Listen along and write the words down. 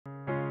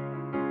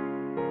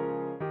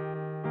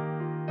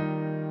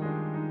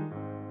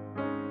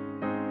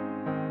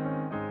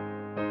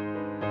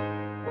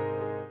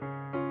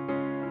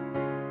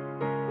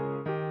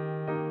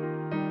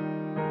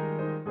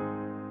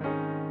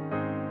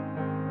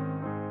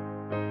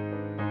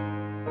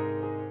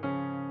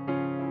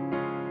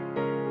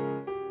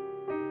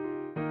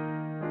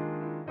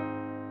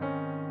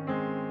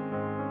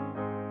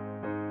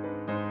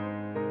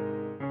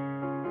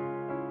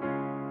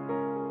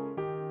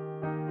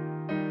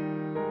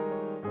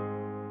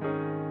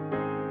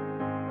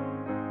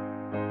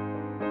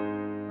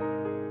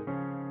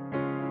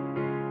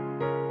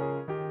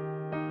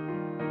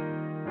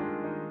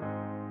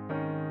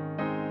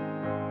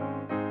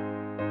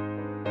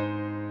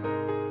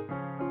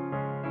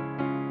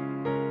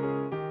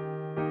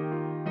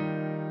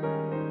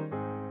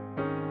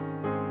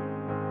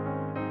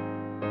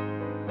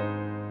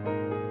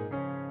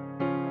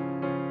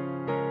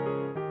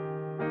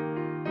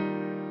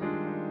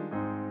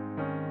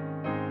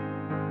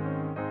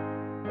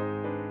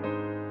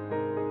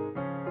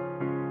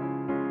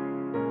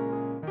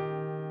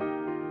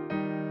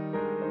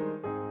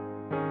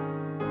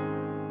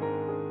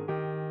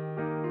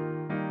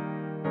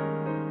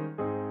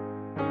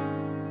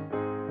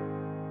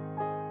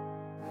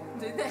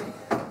Do they?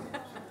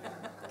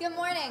 Good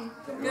morning.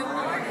 Good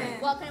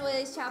morning. Welcome to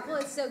Whaley's Chapel.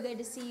 It's so good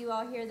to see you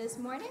all here this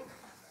morning.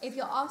 If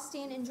you'll all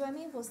stand and join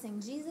me, we'll sing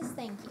Jesus,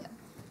 Thank You.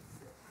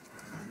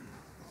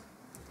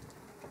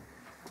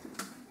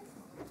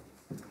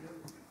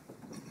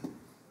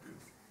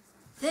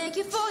 Thank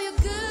you for your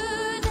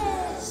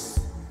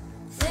goodness.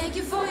 Thank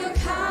you for your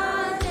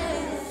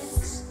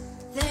kindness.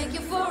 Thank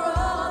you for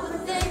all the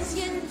things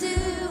you do.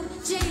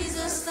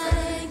 Jesus,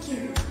 thank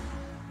you.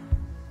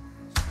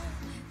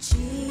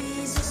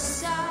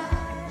 Jesus,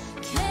 I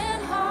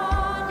can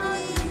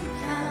hardly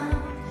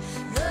count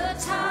the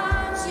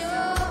times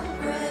your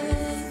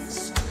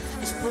grace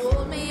has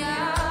pulled me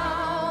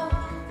out.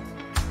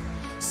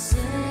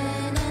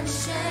 Sin and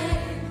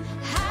shame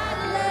had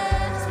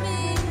left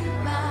me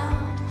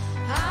bound.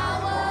 I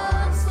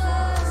once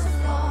was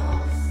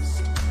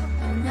lost,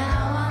 but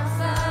now I'm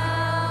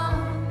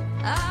found.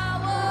 I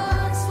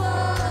once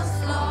was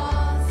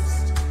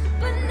lost,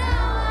 but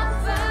now I'm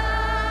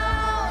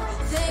found.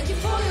 Thank you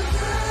for your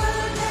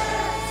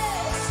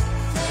goodness.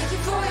 Thank you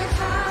for your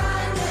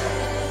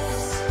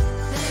kindness.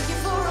 Thank you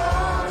for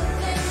all the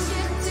things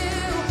you do.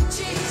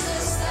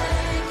 Jesus,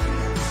 thank you.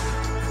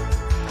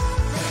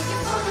 Thank you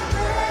for the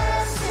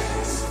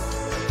blessings.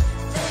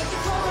 Thank you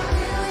for a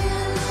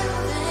million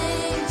little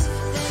things.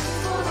 Thank you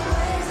for the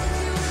ways that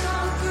you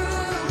come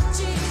through.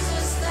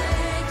 Jesus,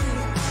 thank you.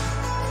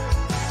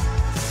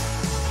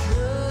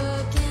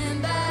 Looking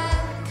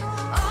back,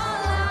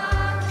 all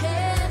I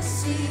can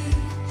see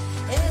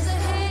is a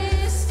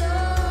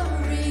history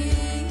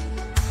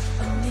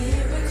of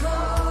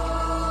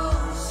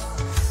miracles.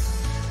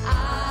 I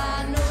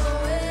know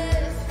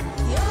if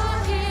you're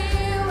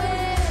here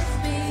with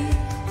me,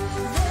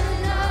 then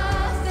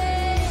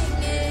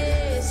nothing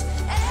is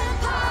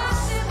impossible.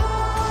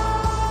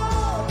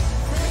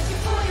 Thank you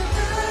for your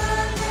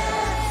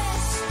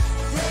goodness.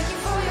 Thank you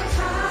for your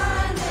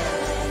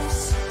kindness.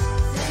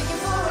 Thank you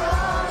for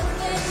all the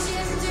things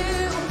you do.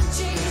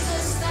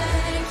 Jesus,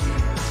 thank you.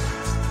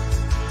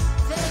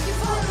 Thank you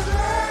for the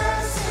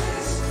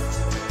blessings.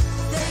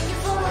 Thank you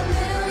for a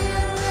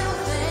million little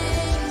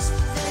things.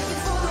 Thank you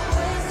for the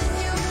ways that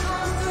you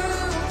come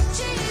through.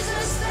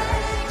 Jesus,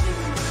 thank you.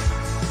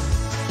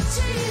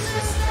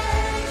 Jesus,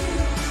 thank you.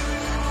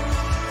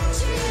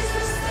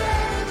 Jesus,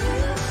 thank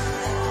you.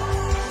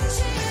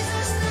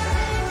 Jesus,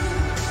 thank you.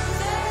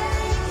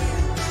 Thank you.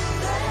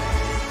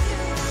 Thank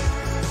you.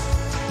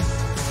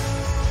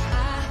 I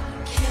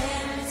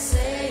can't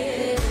say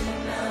it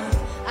enough.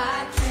 I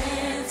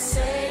can't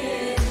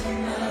say it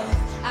enough.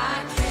 I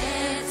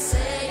can't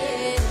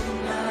say it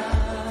enough.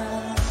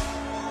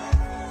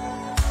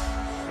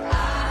 I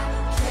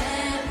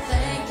can't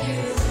thank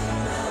you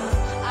enough.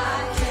 I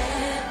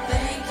can't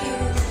thank you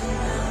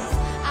enough.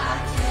 I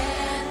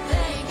can't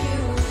thank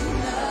you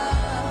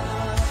enough.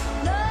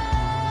 No,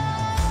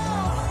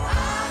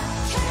 I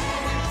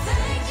can't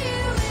thank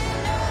you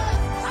enough.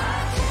 I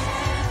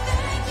can't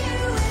thank you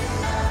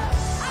enough.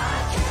 I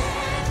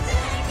can't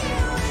thank you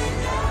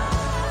enough.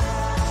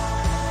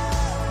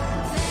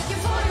 Thank you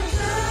for your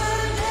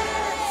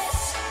goodness.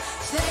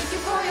 Thank you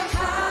for your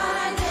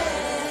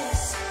kindness.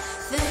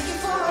 Thank you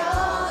for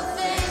all the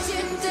things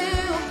you do.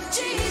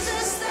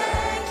 Jesus,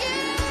 thank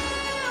you.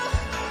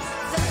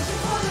 Thank you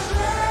for the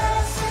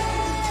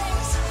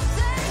blessings.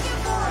 Thank you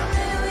for a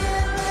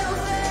million little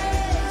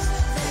things.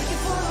 Thank you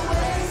for the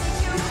ways that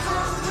you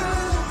come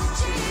through.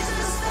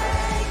 Jesus,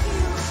 thank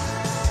you.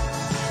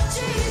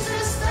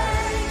 Jesus,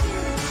 thank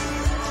you.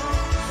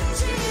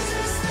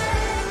 Jesus,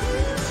 thank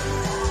you.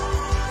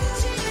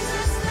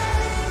 Jesus,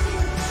 thank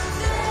you.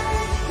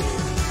 Thank you.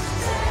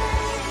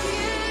 Thank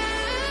you.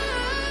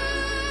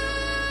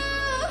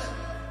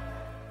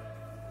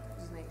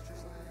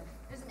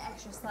 There's an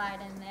extra slide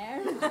in there.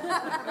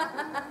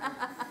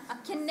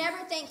 Can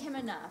never thank him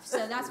enough,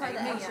 so that's why the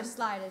Amen. extra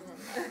slide is in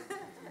there.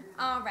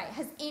 All right,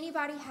 has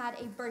anybody had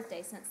a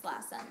birthday since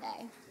last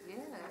Sunday? Yes.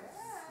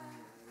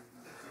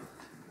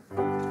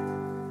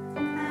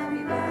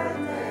 Happy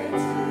birthday to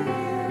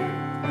you.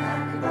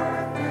 Happy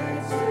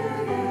birthday to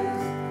you.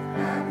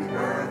 Happy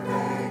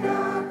birthday,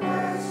 God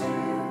bless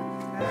you.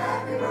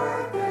 Happy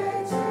birthday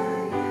to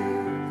you.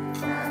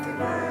 Happy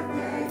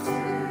birthday to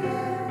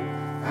you.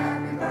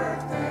 Happy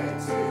birthday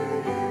to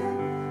you.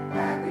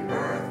 Happy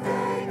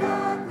birthday,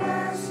 God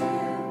bless you.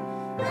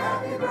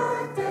 Happy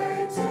birthday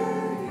to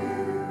you.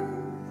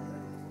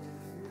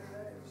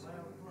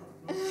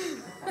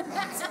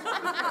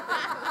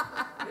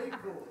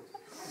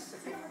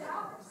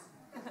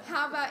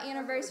 How about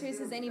anniversaries?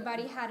 Has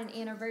anybody had an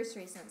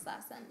anniversary since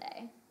last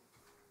Sunday?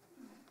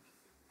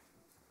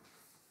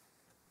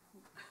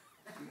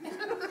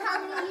 How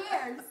many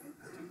years?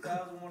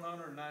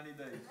 2,190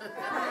 days.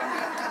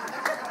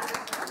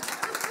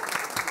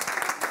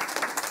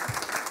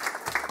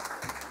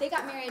 They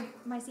got married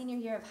my senior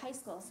year of high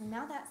school, so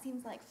now that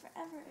seems like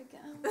forever ago.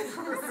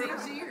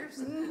 6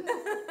 years.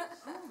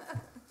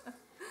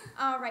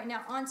 All right,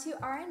 now on to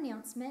our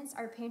announcements.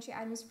 Our pantry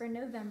items for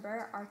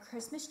November are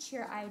Christmas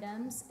cheer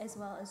items, as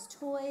well as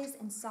toys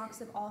and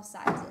socks of all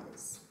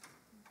sizes.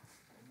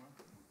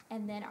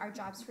 And then our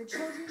Jobs for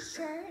Children's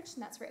Church,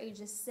 and that's for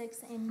ages 6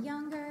 and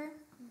younger.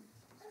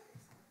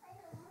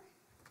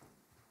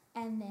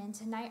 And then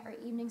tonight our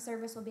evening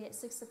service will be at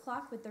 6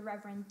 o'clock with the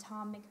Reverend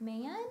Tom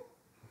McMahon.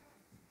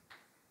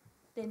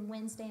 Then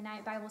Wednesday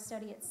night Bible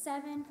study at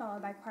 7,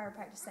 followed by choir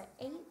practice at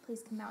 8.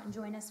 Please come out and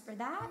join us for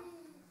that.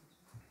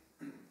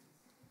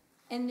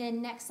 And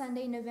then next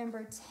Sunday,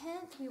 November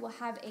 10th, we will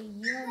have a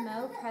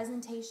UMO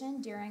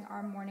presentation during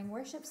our morning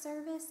worship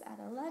service at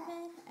 11.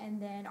 And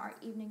then our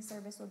evening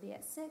service will be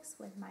at 6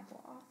 with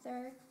Michael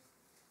Author.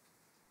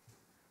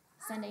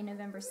 Sunday,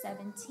 November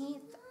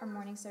 17th, our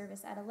morning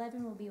service at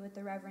 11 will be with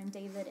the Reverend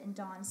David and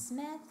Dawn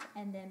Smith.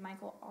 And then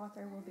Michael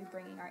Author will be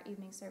bringing our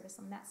evening service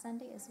on that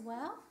Sunday as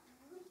well.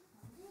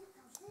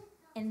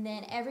 And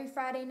then every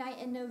Friday night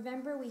in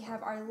November, we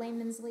have our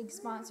Layman's League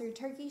sponsored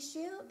turkey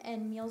shoot,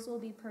 and meals will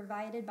be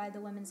provided by the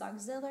Women's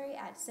Auxiliary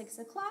at 6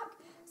 o'clock.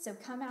 So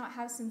come out,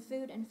 have some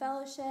food and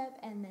fellowship,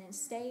 and then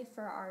stay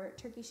for our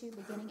turkey shoot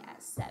beginning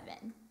at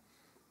 7.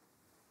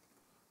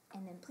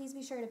 And then please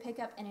be sure to pick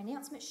up an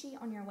announcement sheet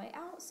on your way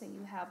out so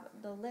you have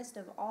the list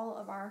of all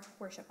of our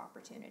worship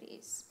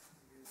opportunities.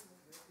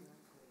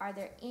 Are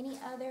there any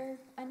other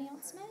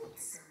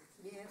announcements?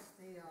 Yes,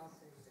 the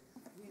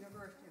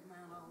University of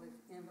Mount Olive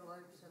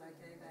envelopes that I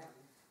gave out,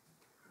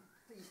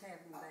 please have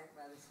them back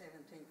by the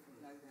 17th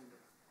of November.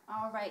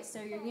 All right,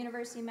 so your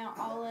University of Mount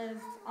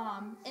Olive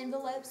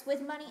envelopes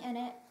with money in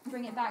it,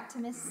 bring it back to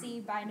Miss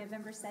C by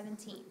November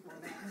 17th.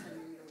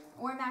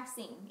 Or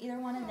Maxine, either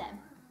one of them.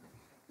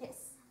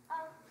 Yes.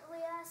 We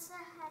also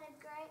had a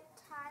great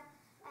time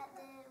at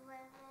the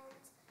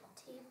women's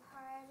tea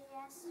party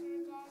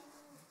yesterday.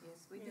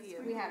 Yes, we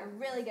did. We had a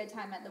really good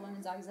time at the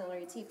Women's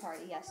Auxiliary Tea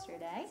Party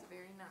yesterday. It's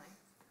very nice.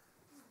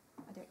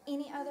 Are there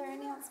any other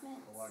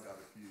announcements? Oh, I got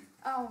a few.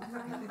 Oh,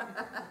 right.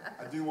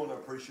 I do want to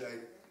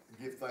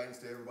give thanks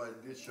to everybody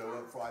that did show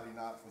up Friday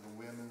night for the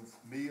women's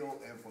meal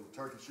and for the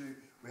turkey shoot.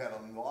 We had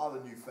a lot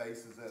of new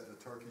faces at the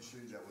turkey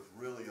shoot. That was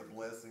really a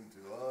blessing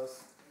to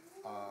us.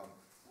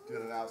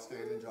 Did an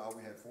outstanding job.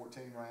 We had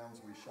 14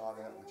 rounds we shot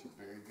at, which is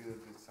very good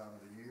this time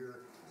of the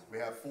year. We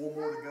have 4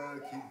 more to go.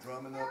 Keep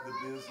drumming up the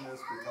business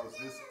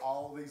because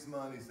all these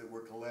monies that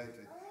we're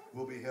collecting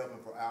will be helping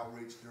for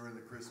outreach during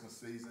the Christmas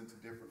season to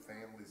different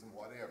families and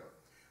whatever.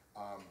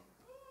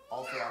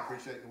 Also, I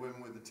appreciate the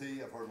women with the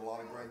tea. I've heard a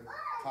lot of great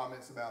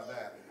comments about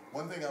that.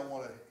 One thing I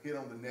want to hit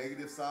on the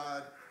negative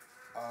side,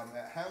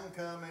 at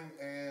homecoming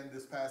and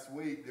this past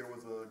week, there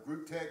was a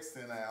group text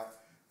sent out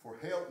for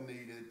help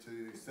needed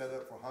to set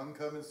up for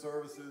homecoming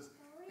services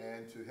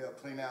and to help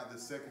clean out the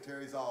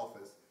secretary's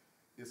office.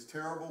 It's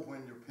terrible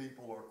when your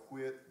people are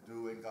quit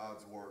doing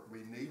God's work.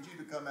 We need you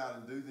to come out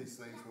and do these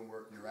things when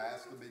you're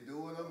asked to be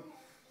doing them.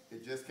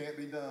 It just can't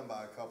be done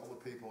by a couple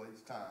of people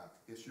each time.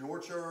 It's your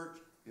church,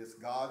 it's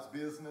God's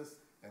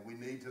business, and we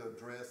need to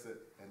address it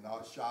and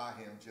not shy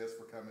him just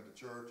for coming to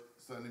church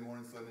Sunday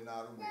morning, Sunday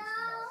night, or Wednesday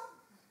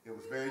night. It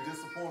was very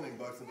disappointing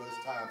both of those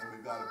times, and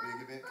we've got a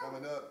big event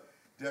coming up,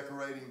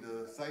 decorating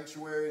the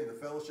sanctuary and the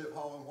fellowship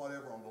hall and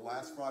whatever on the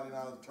last Friday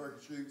night of the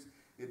turkey shoots.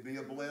 It'd be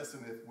a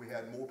blessing if we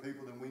had more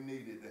people than we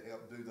needed to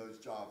help do those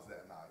jobs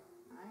that night.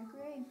 I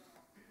agree.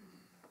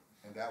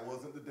 And that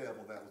wasn't the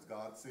devil, that was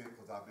God sent,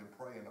 because I've been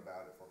praying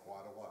about it for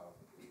quite a while.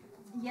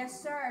 Yes,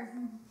 sir.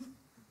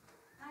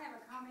 I have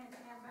a comment to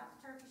add about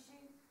the turkey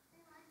shoot.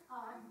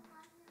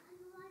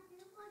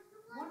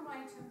 One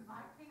way to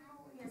invite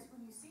people is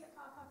when you see it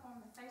pop up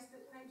on the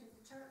Facebook page of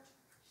the church,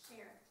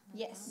 share it.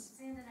 Yes,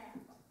 Send it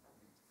out.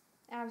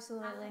 I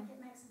absolutely. think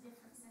it makes a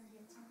difference in the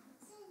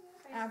attendance.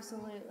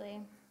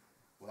 Absolutely.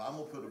 Well, I'm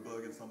going to put a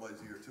bug in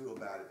somebody's ear too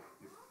about it.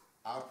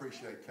 I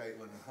appreciate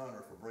Caitlin and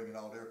Hunter for bringing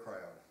all their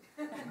crowd.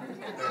 They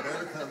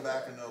better come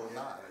back another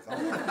night.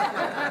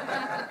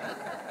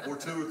 Or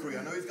 2 or 3.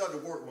 I know he's got to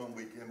work one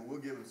weekend, but we'll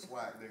give him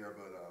slack there.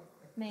 But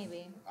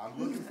Maybe. I'm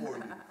looking for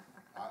you.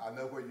 I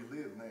know where you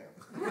live now.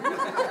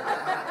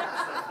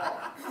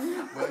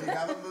 Well, you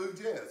haven't moved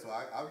yet, so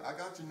I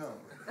got your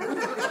number.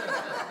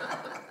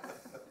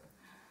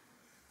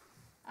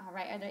 All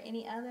right, are there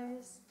any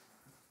others?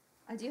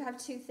 I do have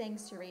 2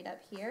 things to read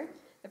up here.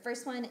 The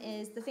first one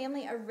is, the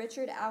family of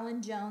Richard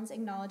Allen Jones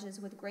acknowledges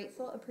with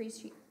grateful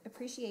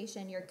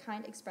appreciation your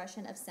kind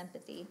expression of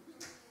sympathy.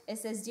 It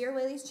says, Dear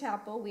Whaley's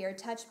Chapel, we are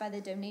touched by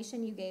the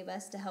donation you gave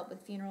us to help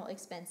with funeral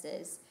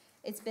expenses.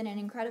 It's been an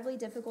incredibly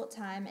difficult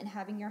time, and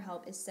having your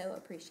help is so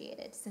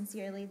appreciated.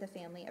 Sincerely, the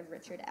family of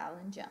Richard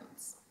Allen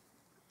Jones.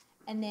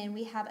 And then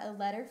we have a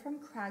letter from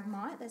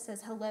Cragmont that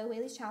says, Hello,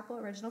 Whaley's Chapel,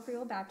 Original Free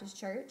Will Baptist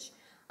Church.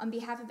 On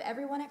behalf of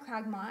everyone at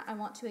Cragmont, I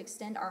want to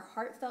extend our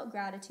heartfelt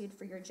gratitude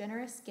for your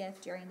generous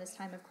gift during this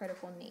time of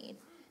critical need.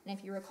 And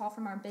if you recall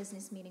from our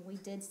business meeting, we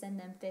did send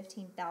them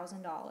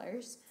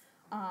 $15,000.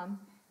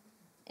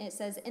 It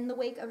says, in the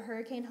wake of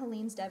Hurricane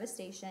Helene's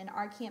devastation,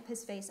 our camp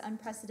has faced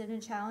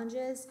unprecedented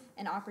challenges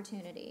and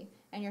opportunity,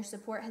 and your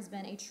support has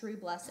been a true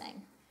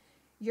blessing.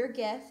 Your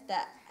gift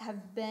that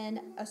have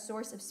been a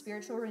source of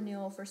spiritual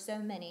renewal for so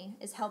many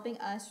is helping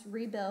us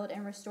rebuild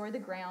and restore the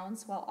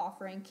grounds while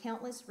offering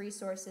countless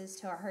resources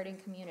to our hurting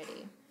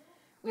community.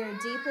 We are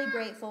deeply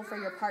grateful for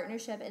your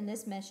partnership in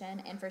this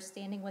mission and for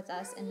standing with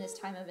us in this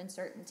time of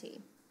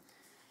uncertainty.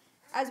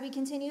 As we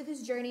continue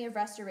this journey of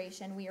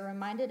restoration, we are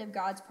reminded of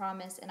God's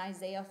promise in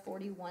Isaiah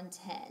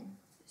 41:10.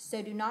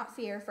 So do not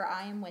fear, for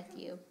I am with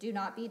you. Do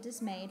not be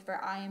dismayed,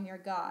 for I am your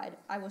God.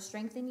 I will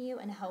strengthen you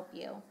and help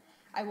you.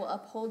 I will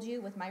uphold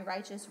you with my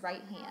righteous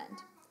right hand.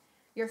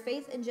 Your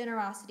faith and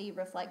generosity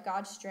reflect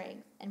God's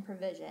strength and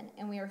provision,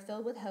 and we are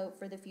filled with hope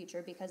for the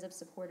future because of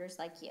supporters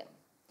like you.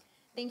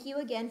 Thank you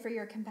again for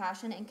your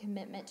compassion and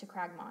commitment to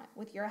Cragmont.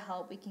 With your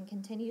help, we can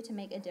continue to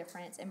make a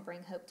difference and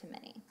bring hope to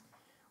many.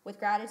 With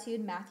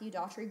gratitude, Matthew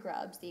Daughtry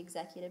Grubbs, the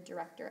Executive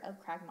Director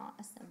of Cragmont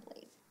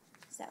Assembly.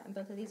 So, and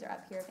both of these are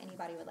up here if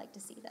anybody would like to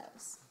see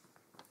those.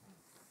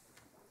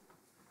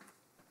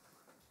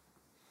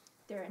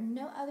 There are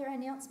no other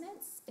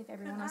announcements. If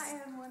everyone Can else... I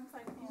add one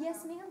thing?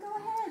 Yes, ma'am, go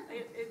ahead.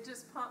 It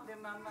just popped in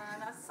my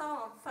mind. I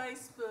saw on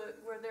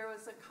Facebook where there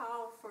was a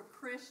call for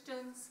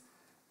Christians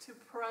to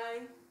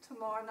pray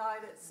tomorrow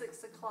night at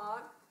 6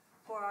 o'clock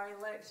for our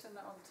election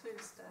on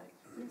Tuesday.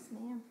 Yes,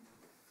 ma'am.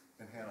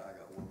 And Hannah, I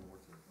got one more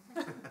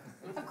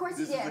thing. Of course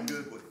you This is a did.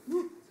 good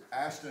one.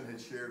 Ashton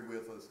had shared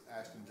with us,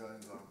 Ashton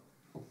Jones,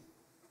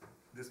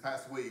 this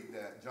past week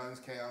that Jones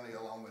County,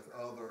 along with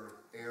other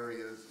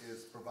areas,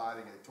 is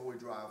providing a toy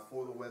drive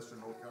for the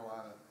Western North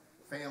Carolina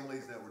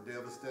families that were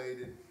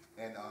devastated.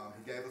 And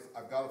he gave us,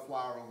 I've got a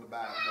flyer on the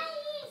back,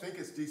 but I think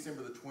it's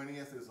December the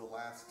 20th is the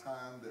last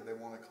time that they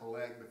want to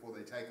collect before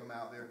they take them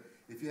out there.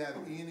 If you have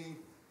any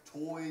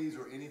toys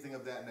or anything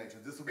of that nature,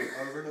 this will be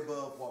over and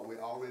above what we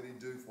already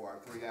do for our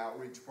 3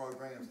 outreach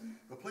programs.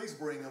 But please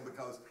bring them,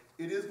 because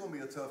it is going to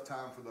be a tough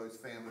time for those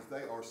families.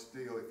 They are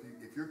still,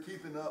 if you're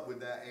keeping up with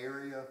that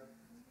area,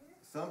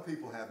 some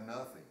people have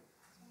nothing.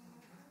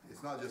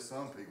 It's not just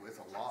some people, it's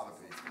a lot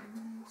of people.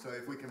 So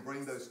if we can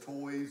bring those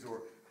toys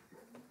or,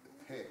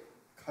 heck,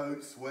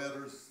 coats,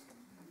 sweaters,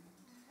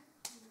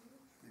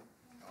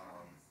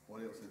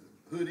 what else is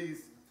it? Hoodies,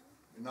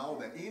 and all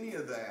that. Any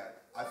of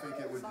that, I think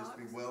it would just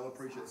be well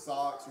appreciated.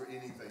 Socks or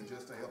anything,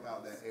 just to help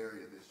out that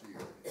area this year.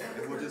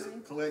 And we'll just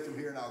collect them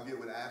here, and I'll get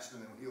with Ashton,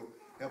 and he'll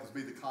help us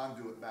be the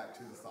conduit back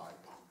to the site.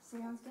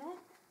 Sounds good.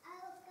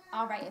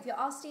 All right, if you'll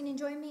all stand and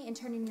join me in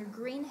turning your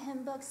green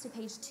hymn books to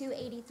page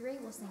 283,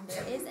 we'll sing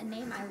There Is a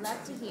Name I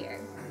Love to Hear.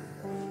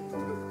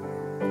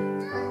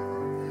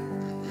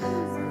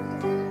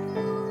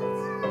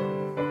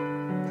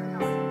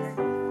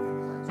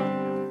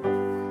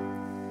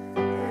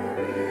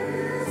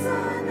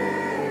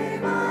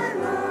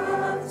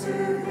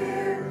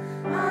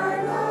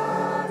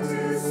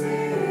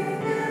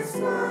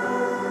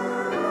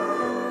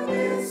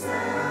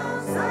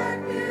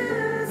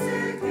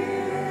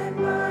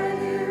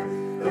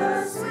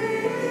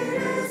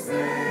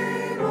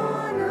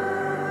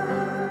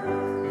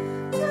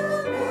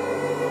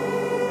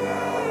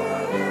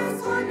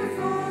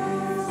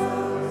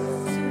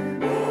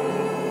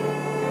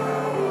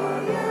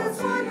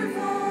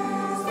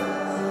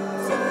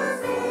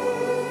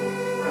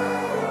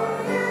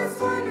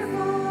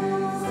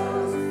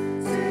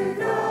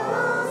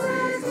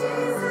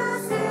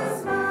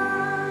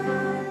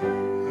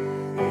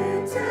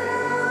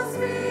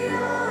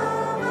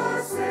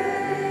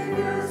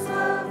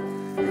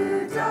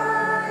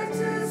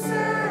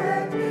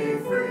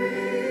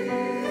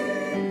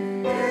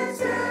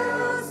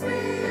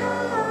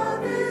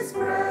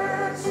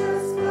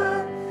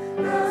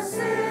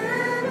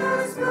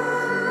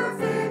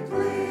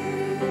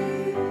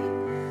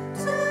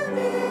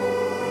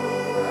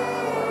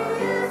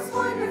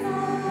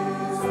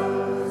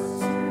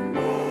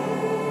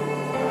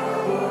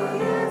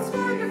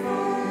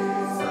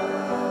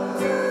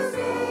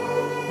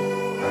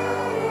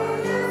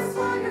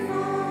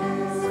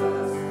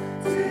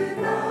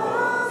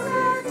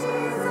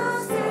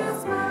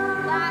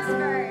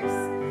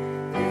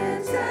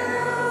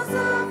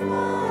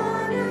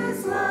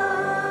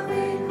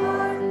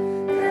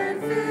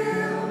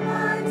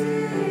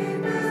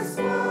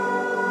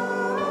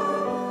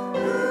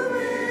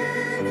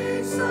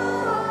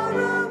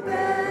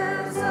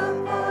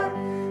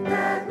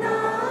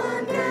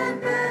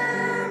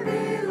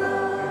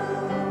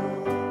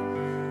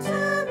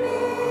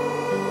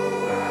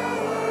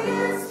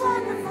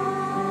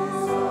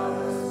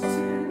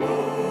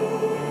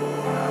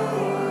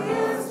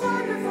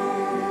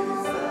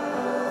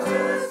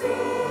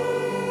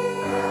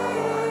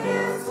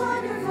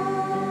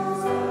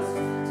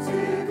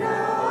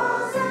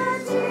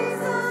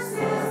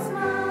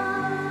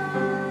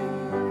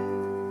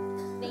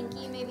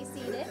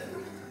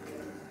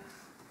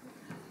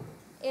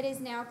 It is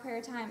now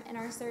prayer time in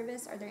our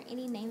service. Are there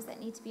any names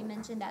that need to be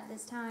mentioned at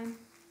this time?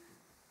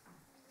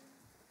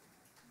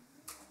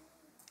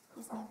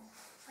 Yes, ma'am.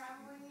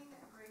 Traveling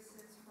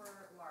graces for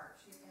Lark.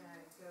 She's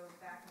gonna go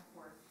back and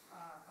forth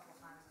a couple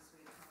times this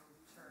week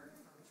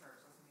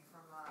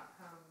from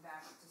home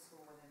back to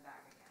school and then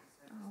back again.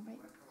 So All right.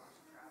 just while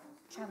she travels.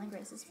 Traveling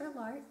graces for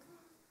Lark.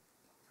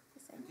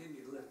 Yes, sir.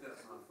 Continue to lift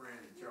up my friend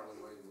Charlie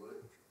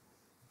Waywood.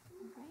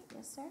 All right.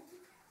 Yes, sir.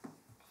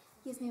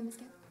 Yes, ma'am, Ms.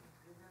 Gab.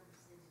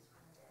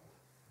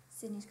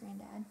 Sydney's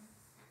granddad.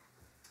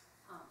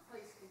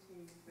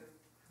 you to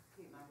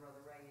keep my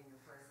brother Ray in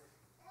your prayers.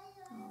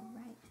 All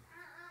right.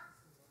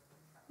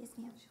 Yes,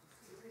 ma'am.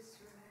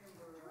 Just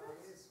remember,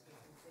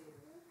 Elizabeth and Peter,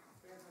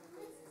 they're gonna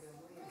be there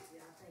on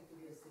Wednesday, I think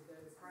it is to go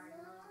to prayer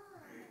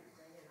night.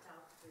 They had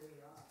talked to,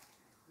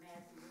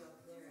 Matthew up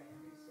there, and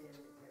he said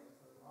that there was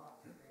a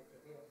lot that they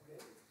could help do.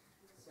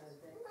 So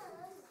they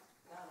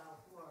got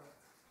off work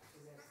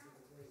the rest of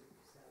the week,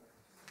 so.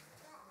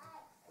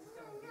 He's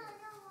gonna do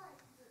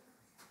it.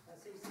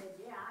 Cause he said,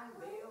 yeah, I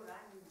can build,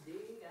 I can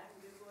dig, I can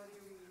do whatever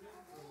you need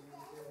for me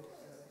to do,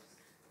 so.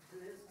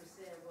 Elizabeth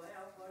said,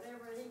 well,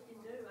 whatever he can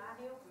do, I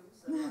help him,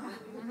 so. So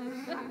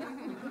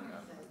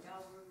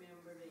y'all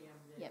remember them.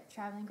 that Yep,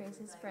 traveling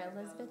graces for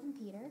Elizabeth and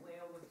Peter.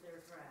 Well, with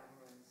their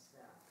travel and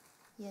stuff.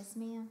 Yes,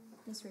 ma'am.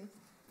 Miss Ruth.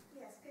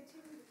 Yes,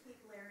 continue to keep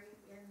Larry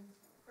in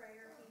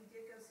prayer. He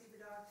did go see the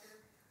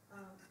doctor.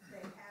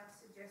 They have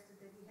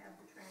suggested that he have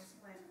the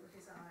transplant for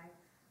his eye.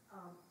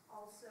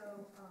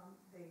 Also,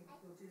 they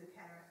will do the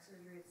cataract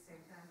surgery at the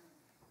same time.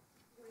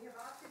 We have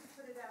opted to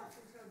put it out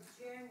until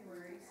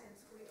January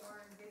since we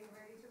are getting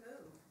ready to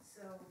move.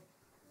 So,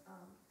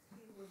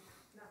 he would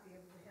not be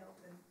able to help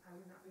and I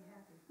would not be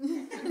happy.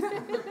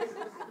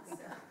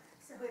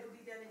 So it'll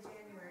be done in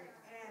January.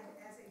 And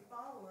as a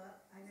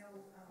follow-up, I know,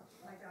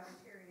 my daughter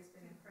Terry has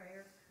been in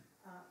prayers.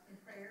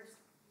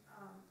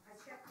 I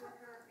checked with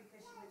her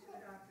because she went to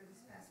the doctor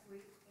this past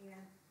week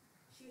and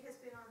she has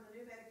been on the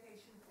new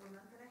medication for a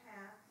month and a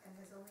half and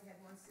has only had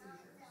one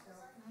seizure. So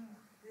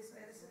this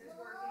medicine is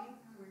working.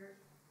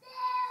 We're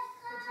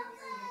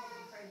continuing to hope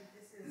and pray that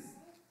this is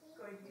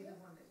going to be the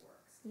one that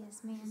works.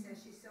 Yes, She ma'am.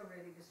 says she's so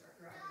ready to start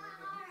driving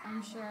again.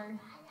 I'm sure.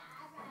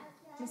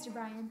 Mr.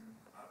 Bryan.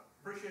 I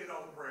appreciate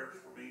all the prayers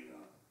for me.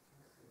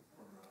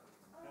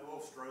 Had a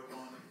little stroke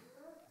on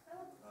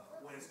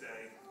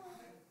Wednesday,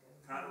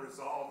 kind of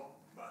resolved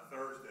by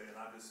Thursday, and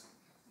I just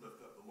lift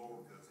up the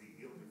Lord because He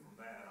healed me from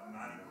that. I'm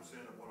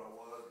 90% of what I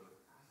was, but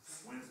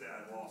Wednesday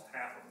I lost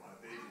half of my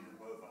vision in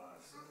both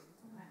eyes.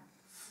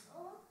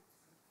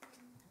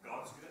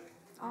 God's good.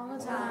 All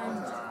the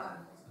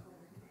time.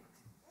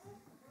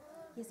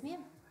 Yes,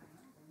 ma'am.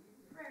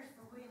 Prayers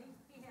for Whitney.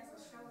 He has a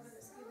shoulder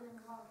that's giving him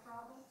a lot of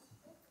problems.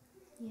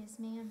 Yes,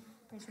 ma'am.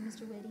 Prayers for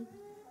Mr. Whitty.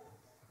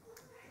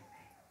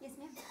 Yes,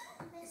 ma'am.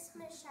 Miss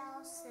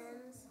Michelle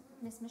Sims.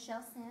 Miss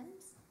Michelle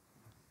Sims.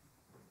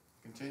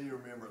 Continue to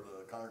remember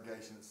the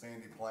congregation at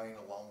Sandy Plain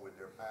along with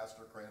their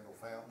pastor, Crandall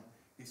Fountain.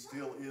 He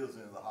still is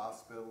in the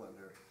hospital and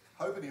they're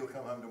hoping he'll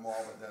come home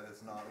tomorrow, but that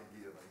is not a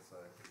given. So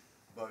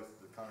both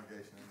the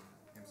congregation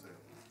and himself.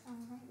 All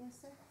right, yes,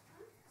 sir.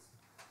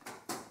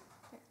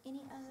 Are there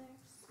any others?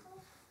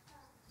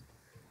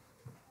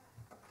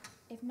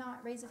 If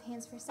not, raise of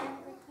hands for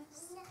silent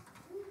requests.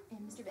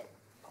 And Mr. Bitt.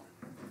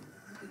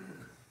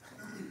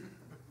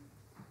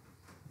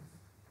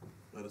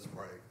 Let us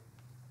pray.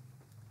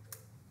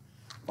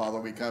 Father,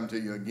 we come to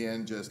you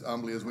again just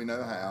humbly as we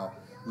know how,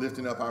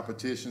 lifting up our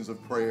petitions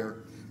of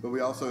prayer, but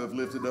we also have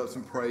lifted up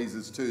some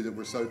praises too, that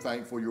we're so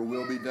thankful your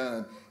will be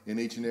done in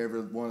each and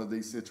every one of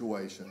these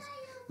situations.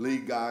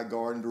 Lead, guide,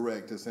 guard, and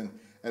direct us. And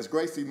as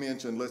Gracie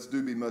mentioned, let's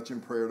do be much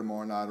in prayer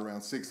tomorrow night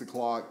around 6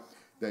 o'clock,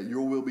 that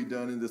your will be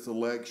done in this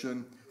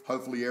election.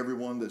 Hopefully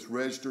everyone that's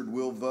registered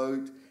will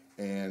vote,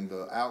 and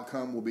the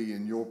outcome will be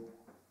in your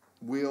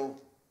will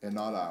and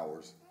not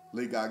ours.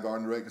 Lead, guide,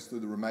 guard, and direct us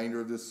through the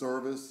remainder of this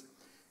service.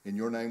 In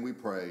your name we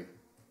pray.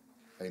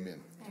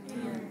 Amen.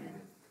 Amen.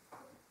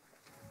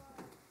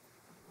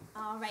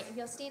 All right, if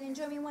you'll stand and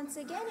join me once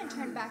again and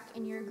turn back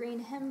in your green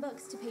hymn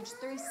books to page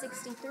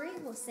 363,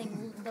 we'll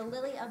sing The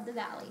Lily of the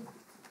Valley.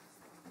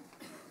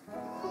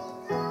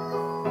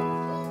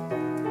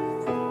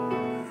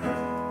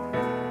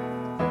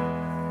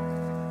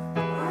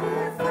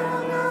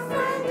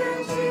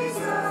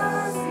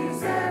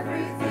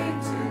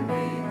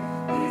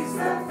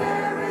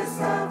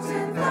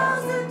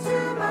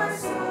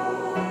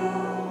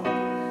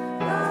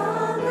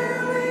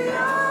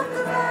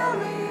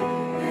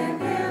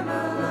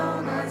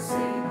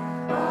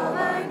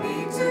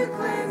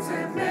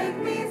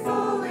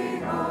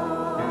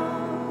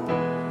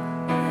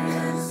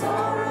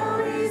 Sorrow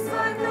is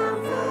my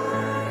comfort.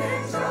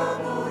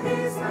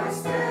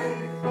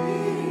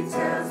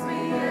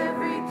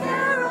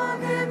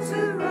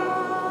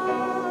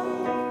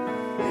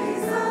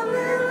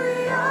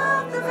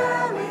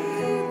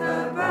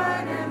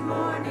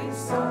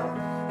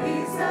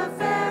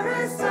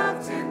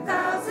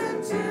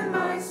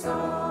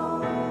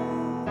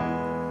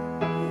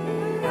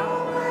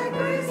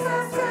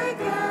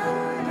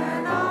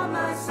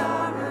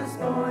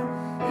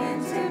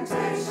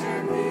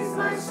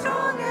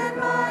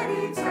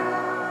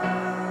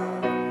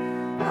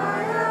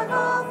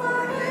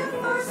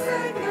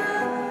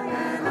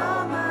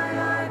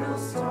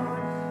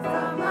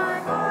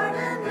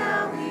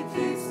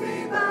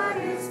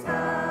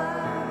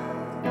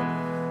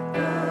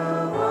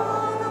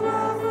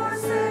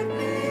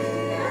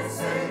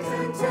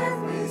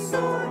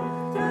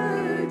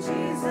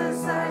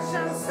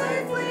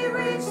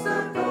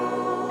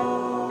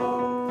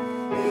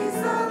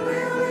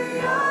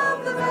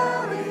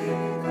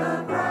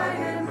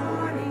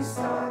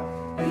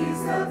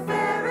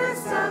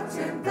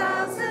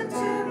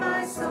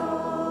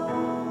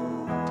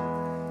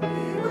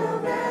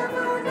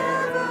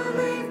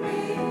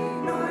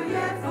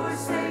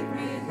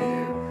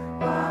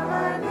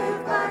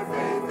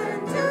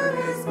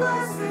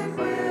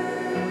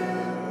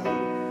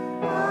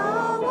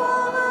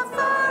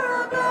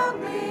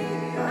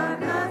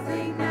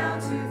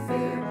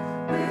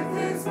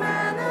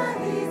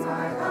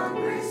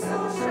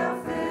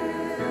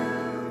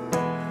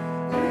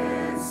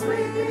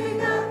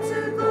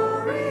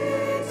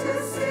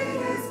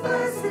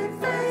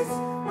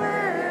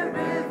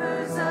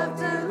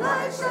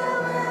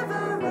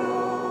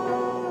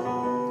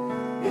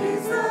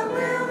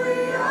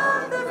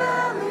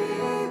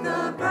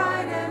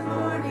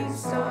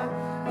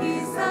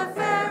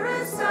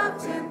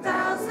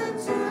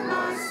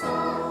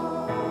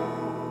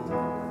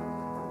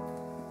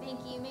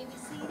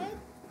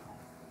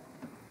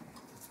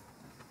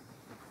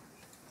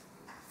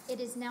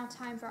 is now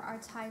time for our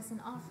tithes and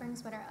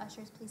offerings. Would our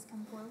ushers please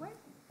come forward?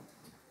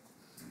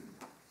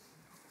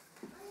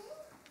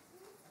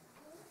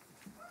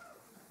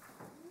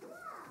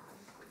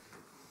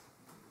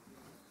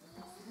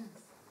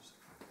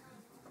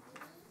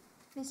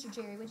 Mr.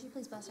 Jerry, would you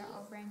please bless our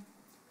offering?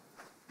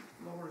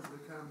 Lord, as we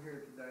come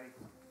here today,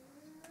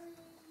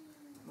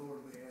 Lord,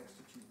 we ask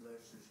that you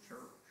bless this church,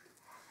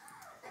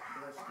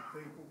 bless the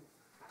people,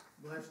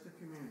 bless the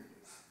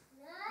community.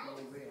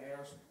 Lord, we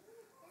ask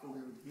for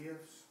your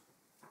gifts,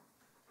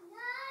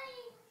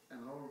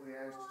 and Lord, we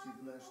ask that you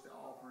bless the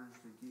offerings,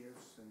 the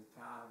gifts, and the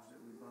tithes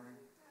that we bring.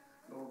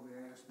 Lord, we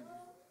ask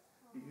that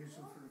you use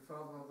them for the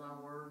furtherance of thy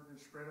word and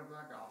the spread of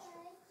thy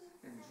gospel.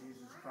 In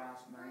Jesus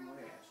Christ's name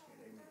we ask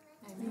it.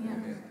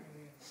 Amen. Amen.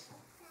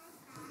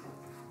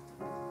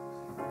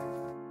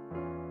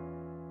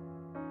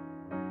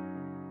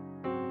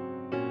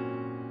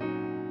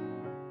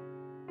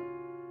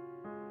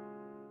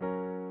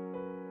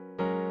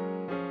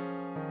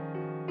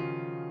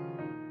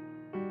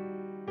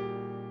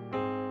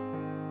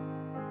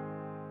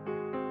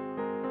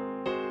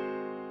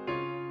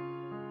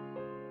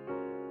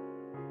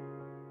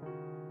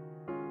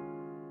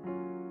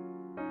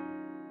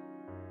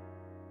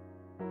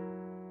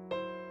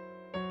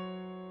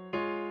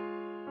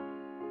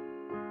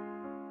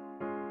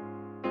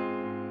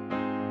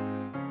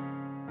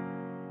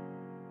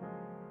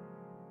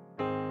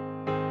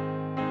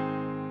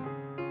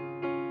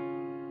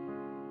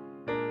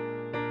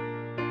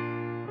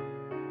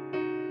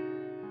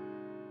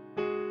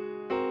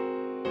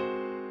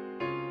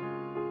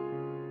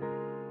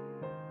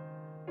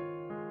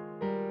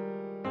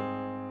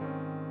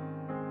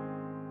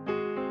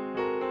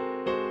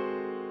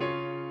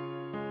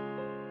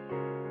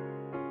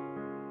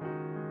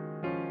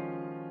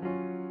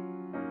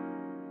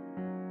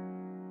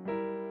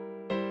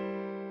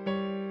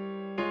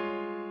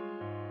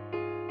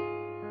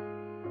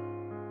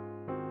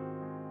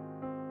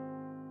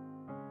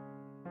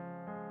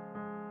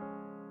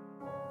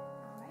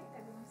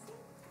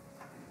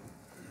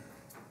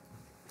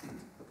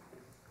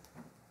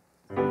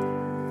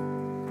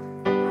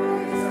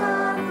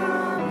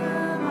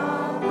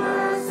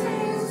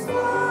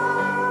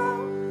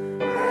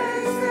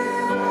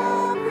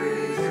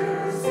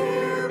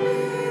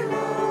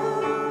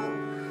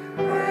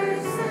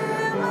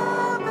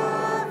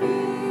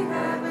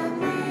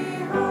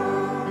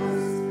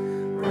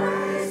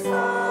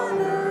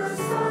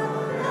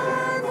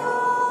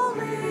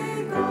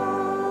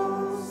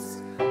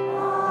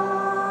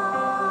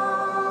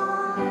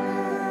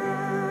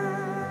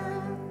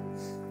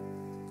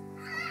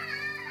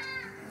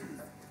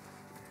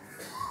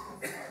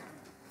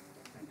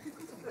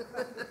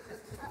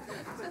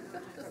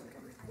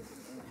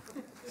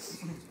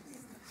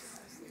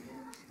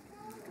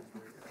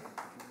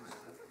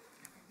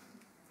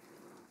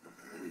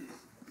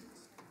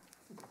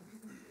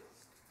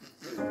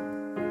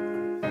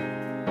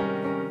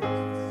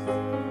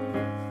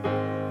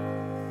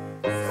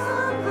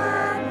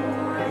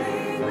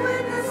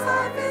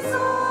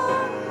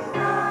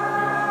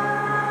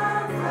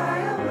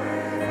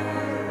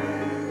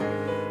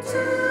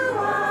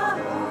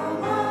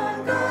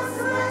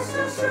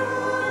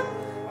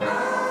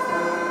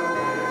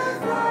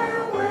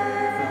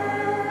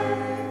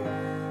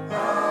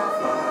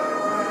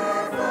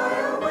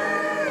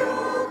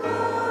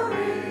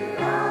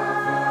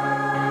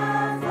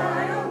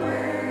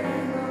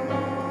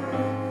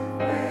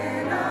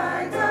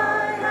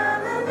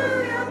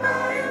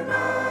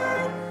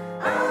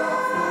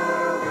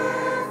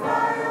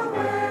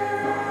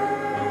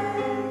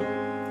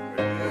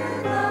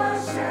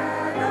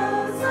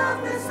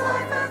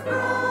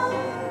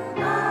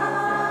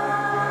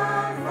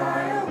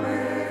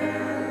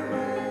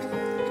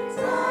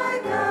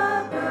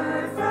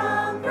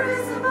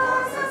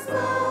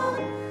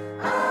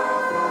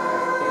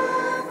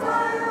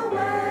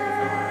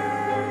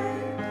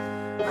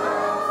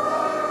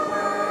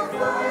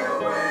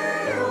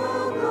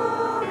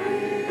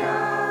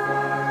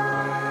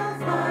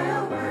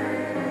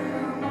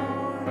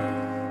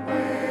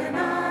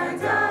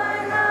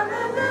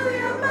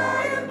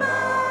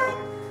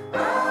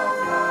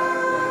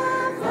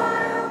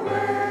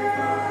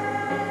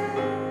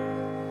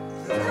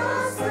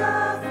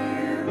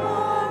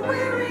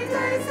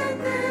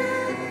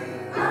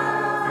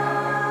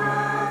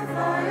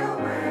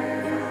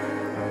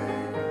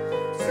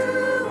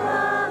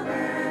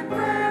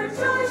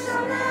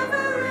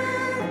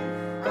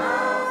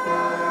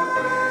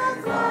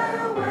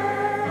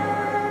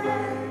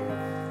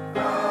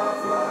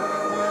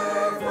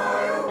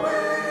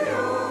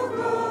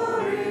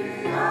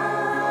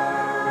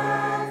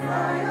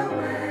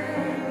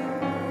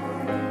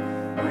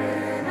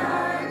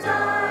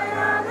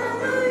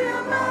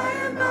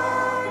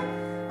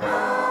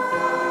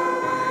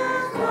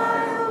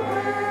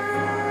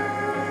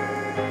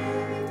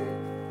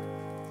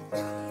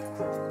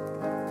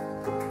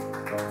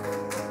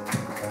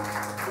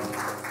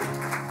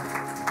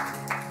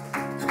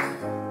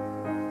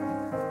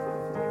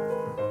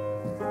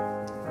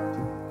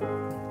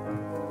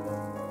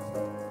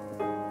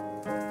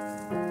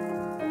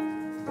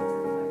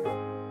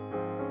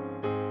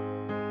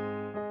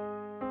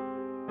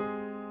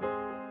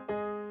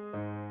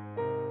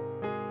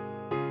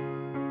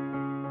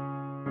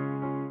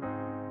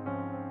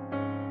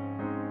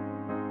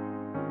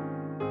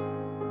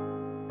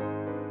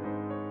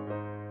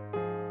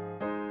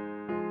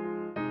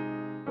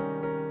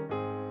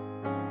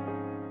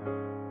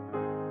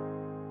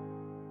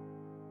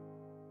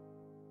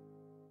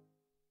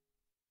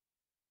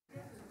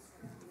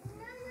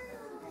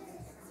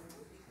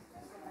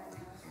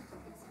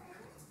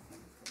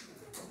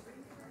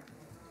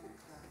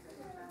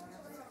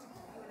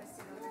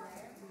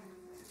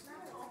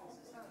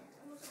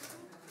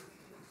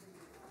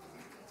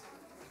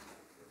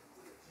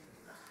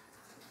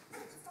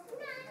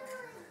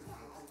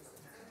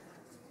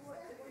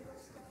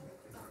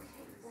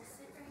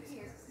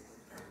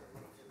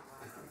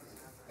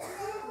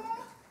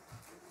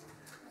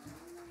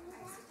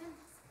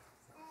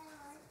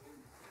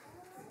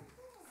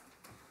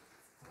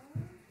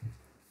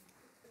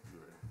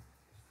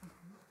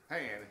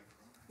 Hey, Annie.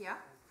 Yeah?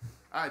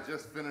 I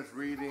just finished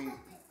reading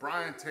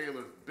Brian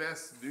Taylor's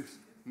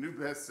new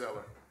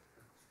bestseller.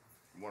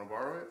 You want to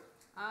borrow it?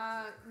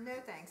 No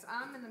thanks.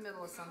 I'm in the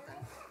middle of something.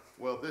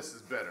 Well, this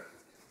is better.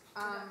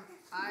 I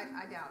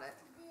doubt it.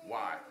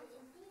 Why?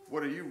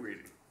 What are you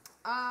reading?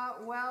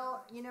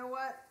 Well, you know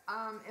what?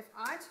 If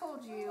I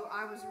told you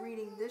I was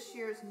reading this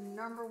year's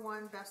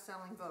 #1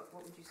 best-selling book,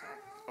 what would you say?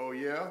 Oh,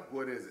 yeah?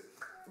 What is it?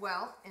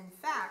 Well, in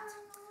fact,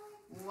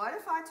 what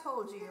if I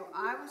told you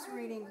I was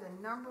reading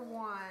the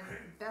 #1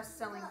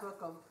 best-selling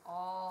book of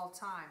all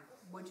time?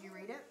 Would you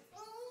read it?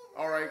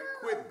 All right,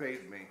 quit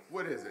baiting me.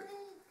 What is it?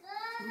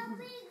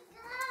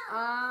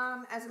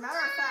 As a matter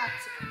of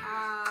fact,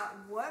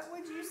 what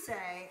would you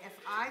say if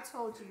I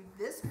told you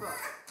this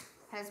book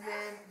has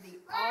been the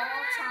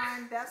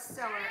all-time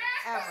bestseller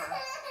ever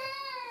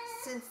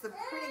since the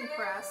printing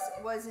press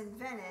was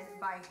invented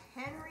by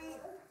Henry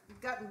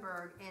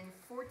Gutenberg in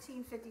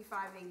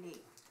 1455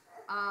 AD?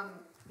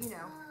 You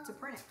know, to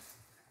print it.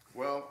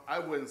 Well, I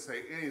wouldn't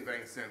say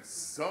anything since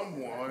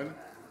someone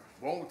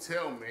won't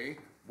tell me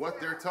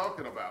what they're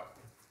talking about.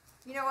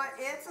 You know what?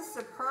 It's a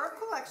superb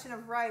collection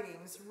of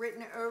writings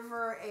written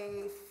over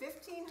a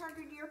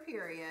 1,500-year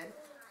period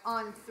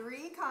on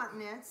 3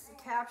 continents,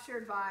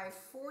 captured by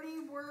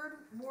 40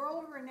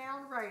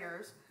 world-renowned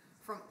writers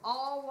from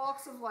all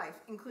walks of life,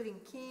 including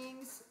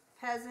kings,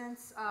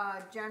 peasants,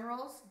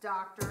 generals,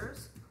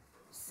 doctors,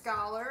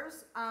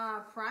 scholars,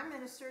 prime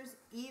ministers,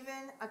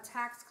 even a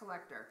tax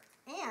collector.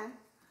 And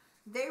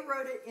they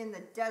wrote it in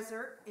the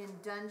desert, in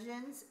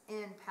dungeons,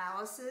 in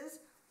palaces,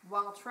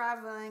 while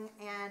traveling,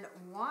 and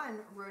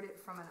one wrote it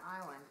from an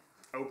island.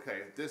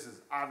 Okay, this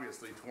is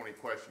obviously 20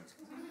 questions.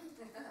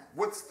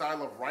 What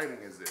style of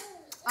writing is it?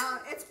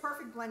 It's a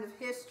perfect blend of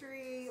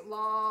history,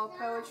 law,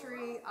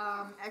 poetry,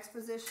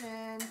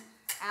 exposition,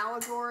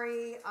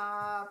 allegory,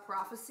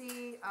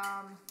 prophecy,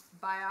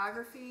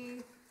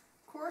 biography,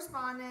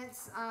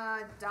 correspondence,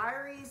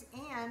 diaries,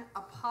 and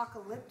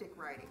apocalyptic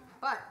writing.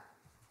 But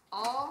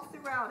all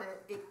throughout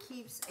it, it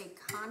keeps a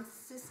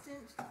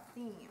consistent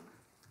theme.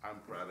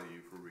 I'm proud of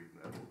you for reading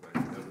that whole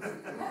thing.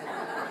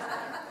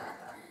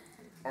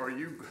 Are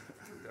you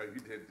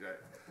did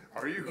that.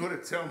 Are you going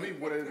to tell me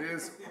what it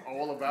is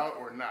all about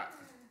or not?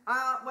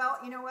 Well,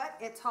 you know what?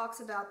 It talks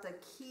about the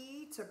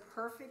key to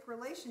perfect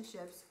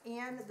relationships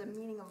and the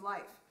meaning of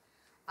life.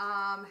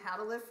 How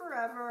to live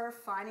forever,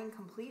 finding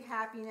complete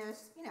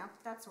happiness, you know,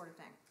 that sort of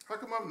thing. How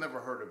come I've never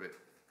heard of it?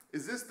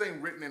 Is this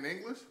thing written in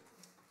English?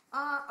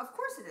 Of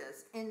course it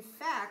is. In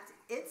fact,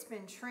 it's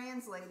been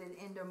translated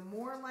into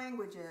more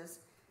languages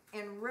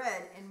and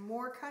read in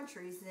more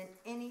countries than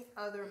any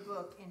other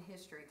book in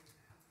history.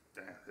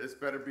 Damn, this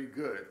better be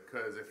good,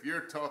 because if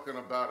you're talking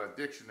about a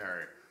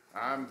dictionary,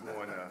 I'm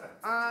going to...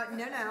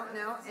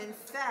 No. In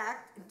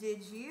fact,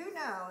 did you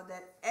know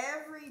that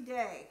every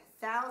day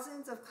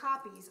thousands of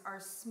copies are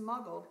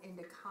smuggled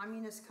into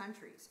communist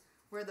countries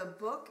where the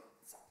book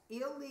is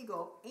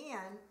illegal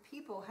and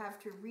people have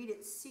to read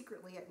it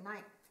secretly at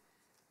night,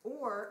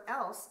 or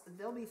else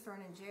they'll be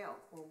thrown in jail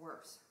or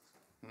worse?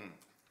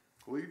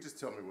 Will you just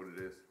tell me what it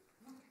is?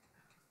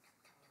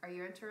 Are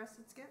you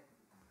interested, Skip?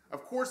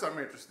 Of course I'm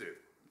interested.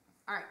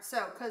 All right,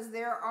 so, because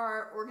there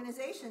are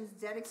organizations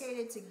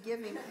dedicated to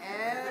giving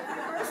every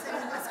person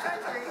in this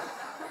country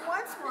who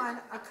wants one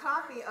a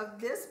copy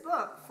of this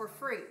book for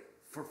free.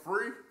 For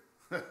free?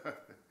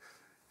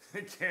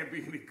 It can't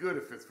be any good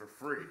if it's for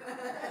free.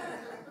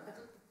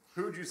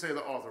 Who'd you say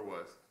the author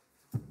was?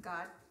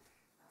 God.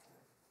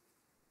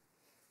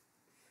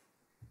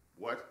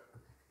 What?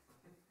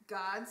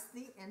 God's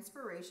the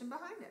inspiration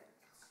behind it.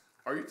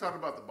 Are you talking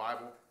about the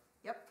Bible?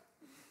 Yep.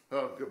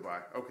 Oh,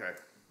 goodbye. Okay.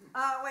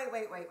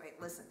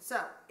 Wait. Listen.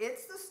 So,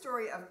 it's the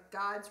story of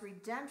God's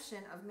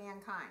redemption of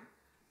mankind.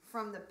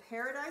 From the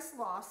paradise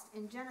lost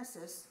in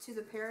Genesis to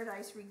the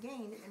paradise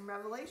regained in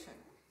Revelation.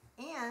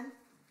 And,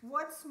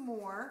 what's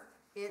more,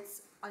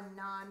 it's a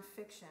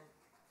non-fiction.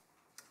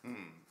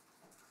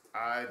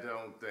 I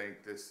don't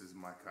think this is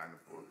my kind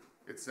of book.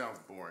 It sounds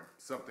boring.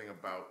 Something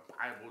about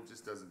Bible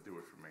just doesn't do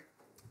it for me.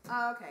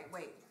 Okay,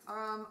 wait.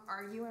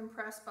 Are you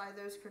impressed by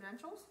those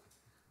credentials?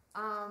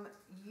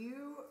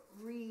 You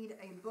read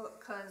a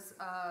book because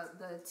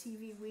the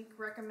TV Week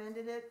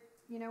recommended it.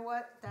 You know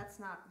what? That's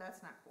not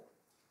cool.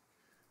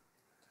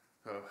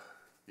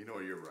 You know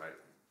what? You're right.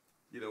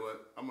 You know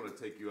what? I'm going to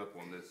take you up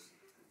on this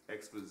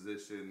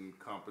exposition,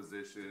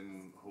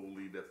 composition,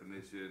 holy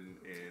definition,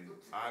 and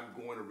I'm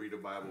going to read a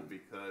Bible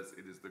because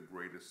it is the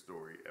greatest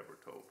story ever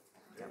told.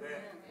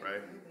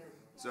 Right?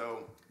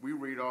 So we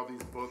read all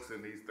these books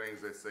and these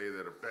things that say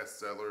that are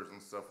bestsellers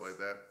and stuff like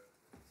that.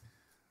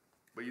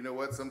 But you know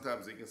what?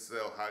 Sometimes you can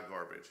sell hot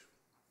garbage.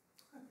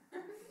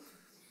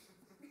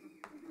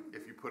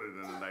 If you put it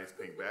in a nice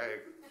pink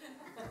bag,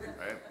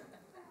 right?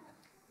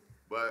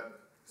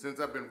 But since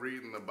I've been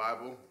reading the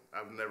Bible,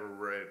 I've never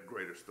read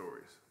greater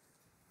stories.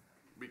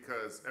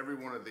 Because every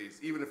one of these,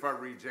 even if I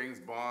read James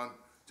Bond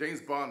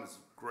is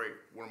great,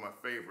 one of my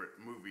favorite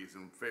movies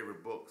and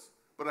favorite books,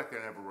 but I can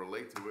never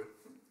relate to it.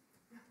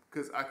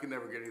 Because I can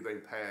never get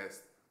anything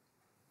past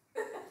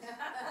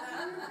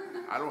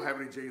I don't have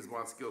any James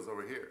Bond skills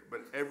over here,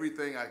 but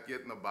everything I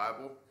get in the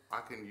Bible,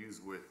 I can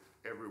use with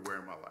everywhere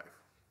in my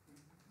life.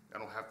 I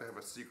don't have to have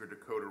a secret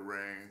Dakota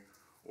ring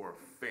or a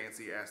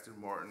fancy Aston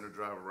Martin to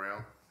drive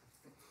around.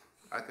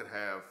 I could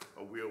have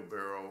a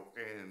wheelbarrow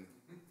and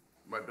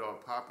my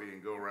dog Poppy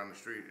and go around the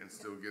street and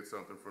still get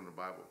something from the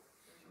Bible.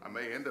 I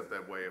may end up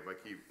that way if I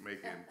keep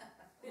making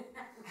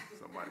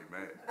somebody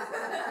mad.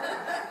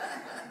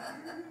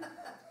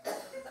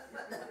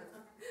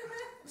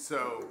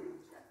 So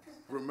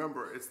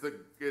remember, it's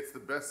the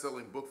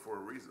best-selling book for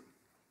a reason.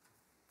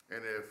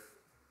 And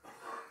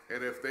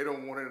if they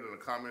don't want it in a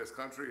communist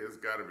country, it's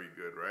got to be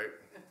good, right?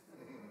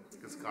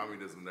 Because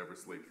communism never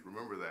sleeps.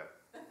 Remember that.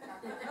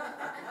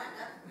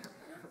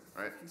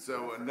 Right?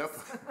 So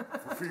enough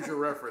for future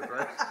reference,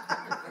 right?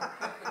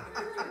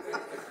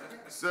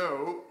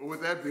 So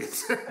with that being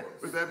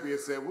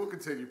said, we'll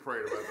continue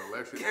praying about the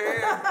election.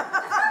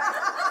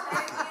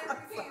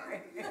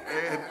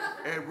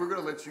 And we're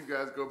going to let you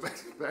guys go back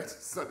to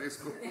Sunday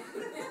school,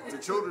 to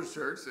children's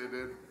church, and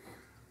then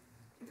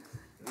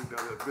we know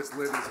that Miss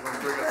Linda's going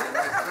to bring us a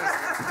nice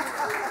message.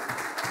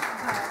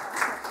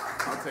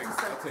 I'll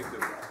take the.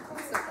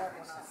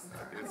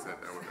 I did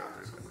set that one down.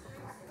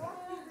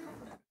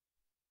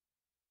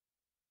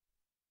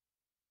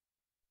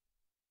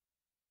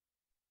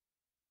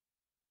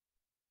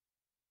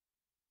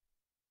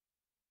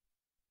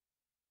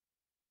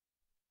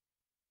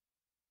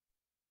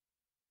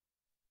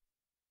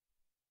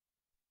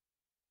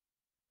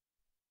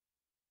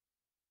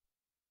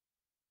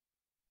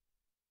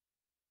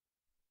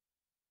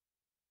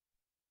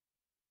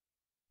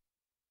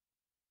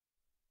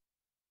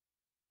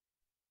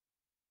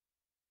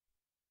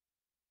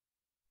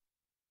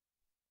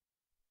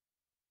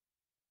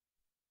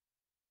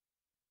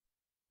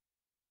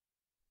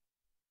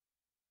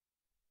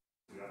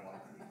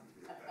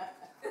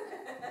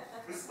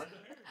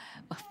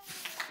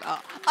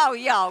 Oh,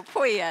 y'all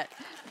quit.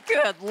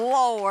 Good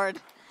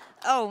Lord.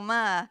 Oh,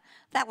 my.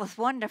 That was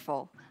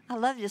wonderful. I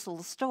love this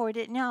little story,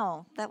 didn't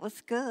y'all? That was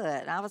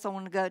good. I was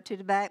wanting to go to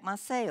the back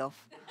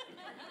myself.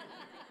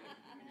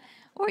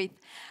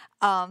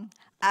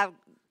 I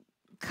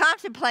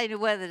contemplated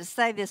whether to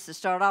say this to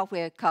start off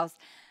with because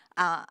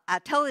I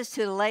told this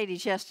to the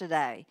ladies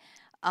yesterday.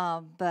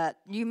 But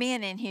you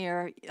men in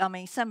here, I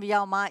mean, some of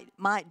y'all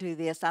might do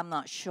this. I'm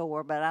not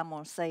sure, but I'm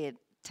going to say it,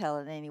 tell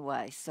it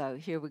anyway. So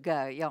here we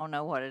go. Y'all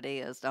know what it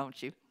is,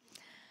 don't you?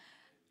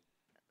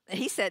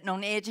 He's sitting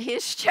on the edge of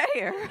his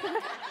chair.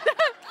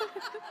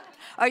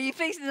 Are you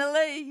fixing to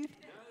leave?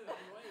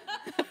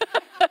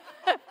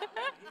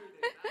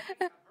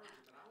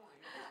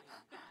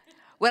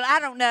 Well,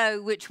 I don't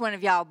know which one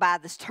of y'all buy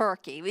this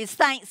turkey. It's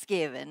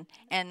Thanksgiving,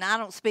 and I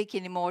don't speak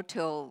anymore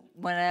till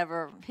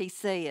whenever he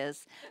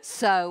says.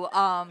 So,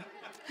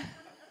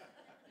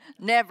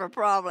 never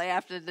probably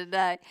after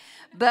today.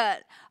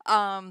 But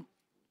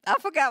I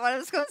forgot what I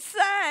was going to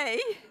say.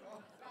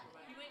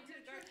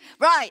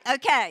 Right,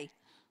 okay.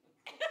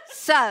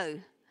 So,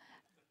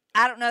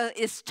 I don't know,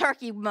 it's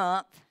turkey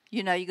month.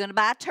 You know, you're going to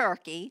buy a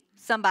turkey.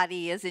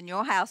 Somebody is in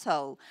your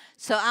household.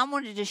 So I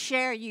wanted to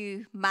share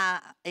you my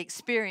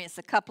experience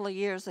a couple of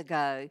years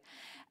ago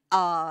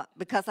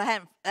because I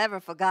hadn't ever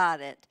forgot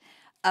it,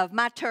 of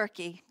my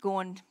turkey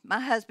going.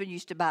 My husband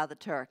used to buy the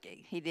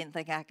turkey. He didn't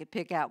think I could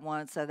pick out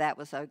one, so that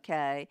was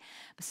okay.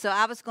 So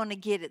I was going to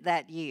get it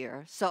that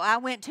year. So I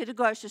went to the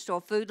grocery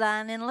store, Food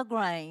Line in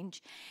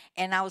LaGrange,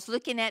 and I was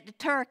looking at the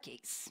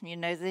turkeys. You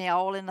know, they're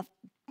all in the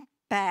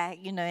bag,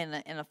 you know,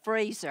 in a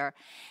freezer.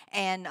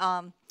 And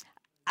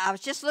I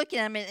was just looking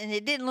at them, and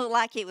it didn't look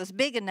like it was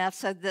big enough.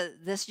 So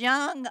this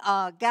young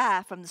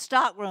guy from the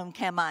stockroom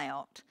came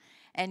out,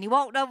 and he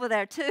walked over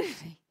there to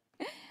me.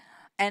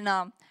 And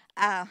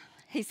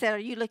he said, "Are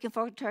you looking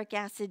for a turkey?"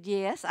 I said,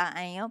 "Yes, I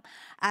am."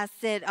 I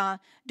said,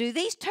 "Do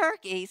these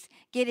turkeys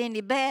get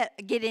any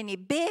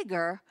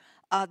bigger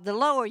the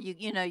lower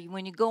you know,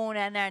 when you go on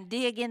down there and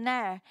dig in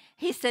there?"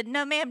 He said,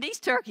 "No, ma'am, these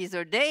turkeys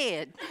are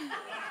dead."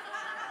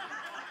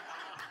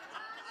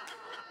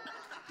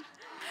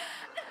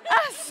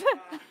 I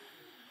said,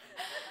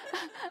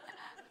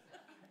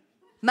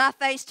 my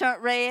face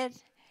turned red.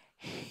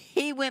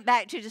 He went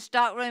back to the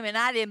stockroom, and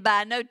I didn't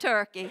buy no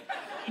turkey,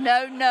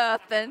 no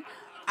nothing.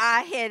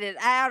 I headed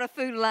out of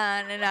Food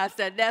Line, and I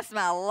said, "That's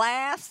my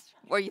last."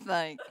 What do you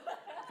think?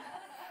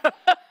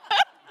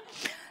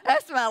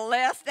 That's my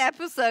last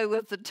episode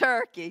with the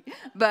turkey.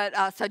 But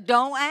so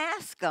don't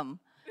ask them.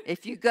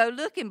 If you go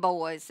looking,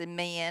 boys and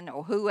men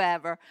or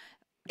whoever,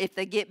 if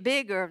they get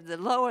bigger, the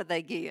lower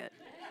they get.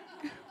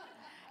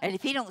 And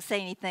if he don't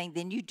say anything,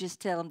 then you just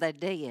tell him they're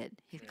dead,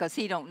 because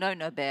he don't know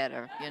no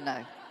better, you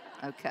know.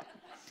 Okay.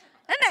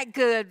 Isn't that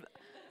good?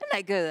 Isn't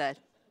that good?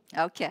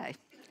 Okay.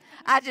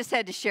 I just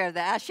had to share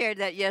that. I shared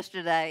that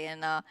yesterday,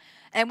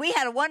 and we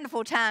had a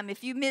wonderful time.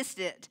 If you missed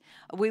it,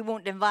 we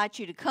want to invite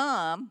you to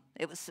come.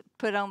 It was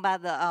put on by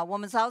the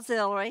Women's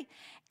Auxiliary,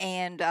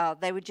 and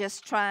they were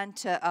just trying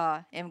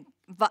to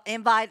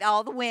invite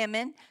all the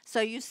women,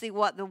 so you see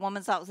what the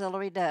Women's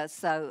Auxiliary does.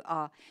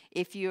 So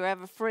if you're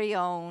ever free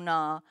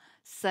on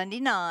Sunday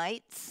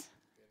nights.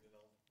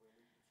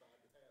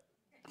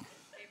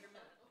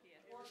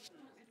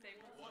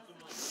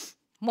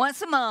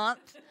 Once a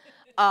month.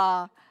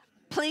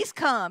 Please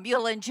come.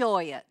 You'll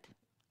enjoy it.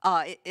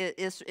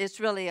 It's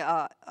really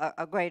a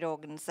great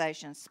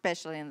organization,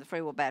 especially in the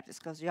Free Will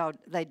Baptist, because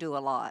they do a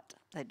lot.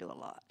 They do a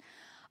lot.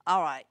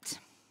 All right.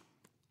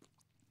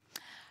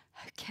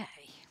 Okay.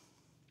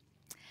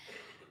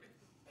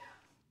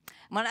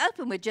 I'm going to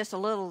open with just a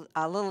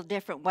little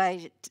different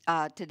way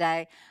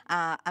today.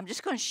 I'm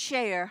just going to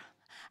share.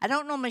 I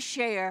don't normally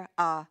share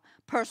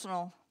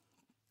personal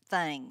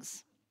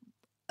things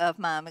of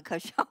mine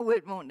because y'all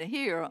wouldn't want to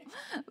hear them.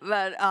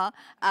 But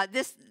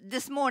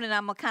this morning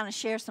I'm going to kind of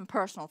share some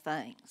personal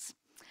things.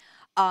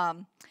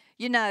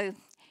 You know,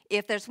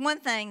 if there's one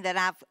thing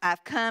that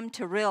I've come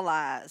to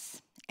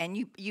realize, and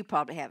you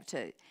probably have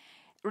too,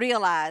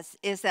 realize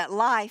is that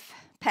life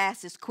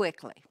passes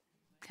quickly.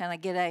 Can I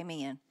get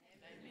amen?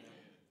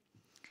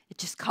 It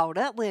just caught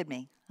up with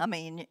me. I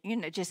mean,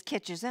 it just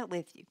catches up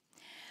with you.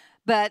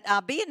 But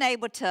being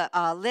able to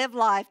live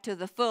life to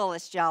the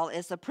fullest, y'all,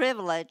 is a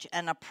privilege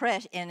and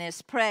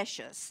it's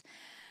precious.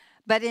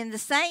 But in the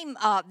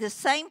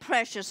same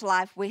precious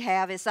life we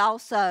have is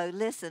also,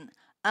 listen,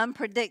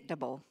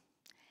 unpredictable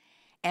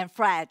and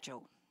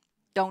fragile.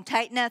 Don't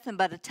take nothing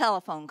but a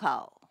telephone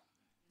call,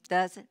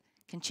 does it?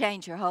 Can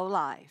change your whole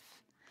life.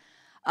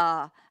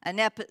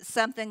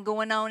 Something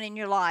going on in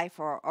your life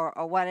or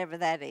whatever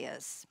that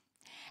is.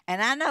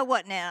 And I know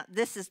what now,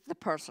 this is the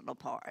personal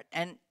part.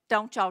 And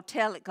don't y'all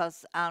tell it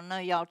because I know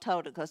y'all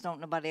told it because don't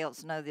nobody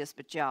else know this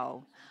but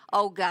y'all.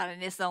 Oh, God,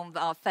 and it's on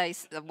the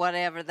face of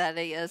whatever that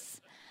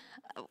is.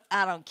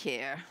 I don't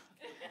care.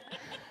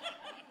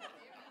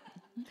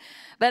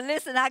 But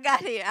listen, I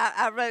got here.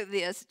 I wrote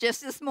this.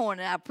 Just this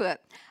morning I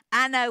put,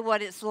 I know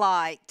what it's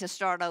like to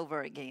start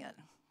over again.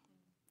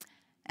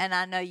 And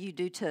I know you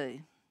do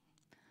too.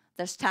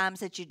 There's times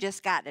that you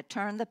just got to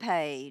turn the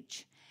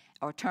page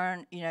or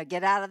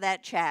get out of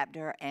that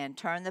chapter and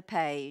turn the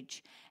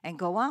page and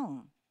go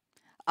on.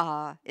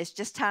 It's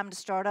just time to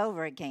start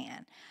over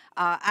again.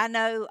 I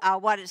know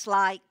what it's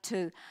like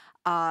to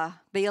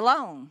be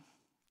alone.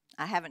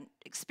 I haven't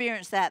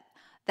experienced that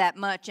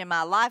much in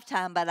my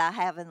lifetime, but I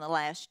have in the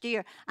last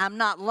year. I'm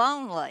not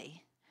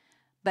lonely,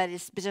 but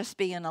it's just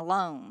being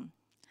alone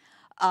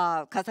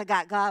because I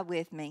got God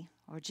with me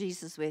or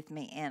Jesus with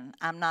me, and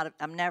I'm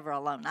never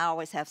alone. I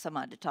always have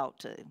somebody to talk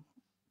to.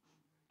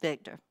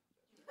 Victor.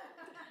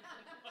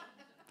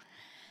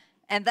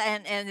 And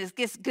it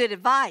gets good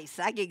advice.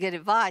 I get good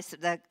advice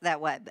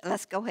that way. But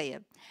let's go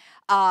ahead.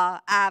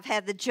 I've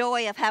had the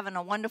joy of having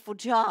a wonderful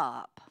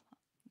job.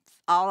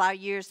 All our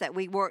years that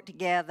we worked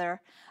together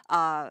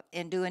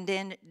in doing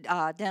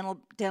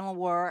dental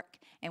work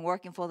and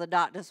working for the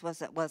doctors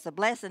was a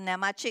blessing. Now,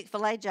 my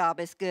Chick-fil-A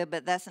job is good,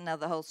 but that's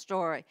another whole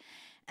story.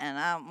 And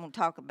I'm going to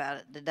talk about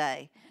it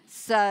today.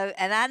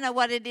 And I know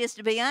what it is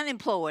to be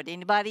unemployed.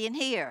 Anybody in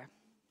here?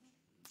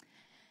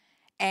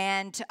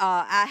 And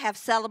I have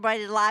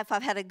celebrated life.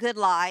 I've had a good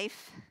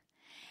life.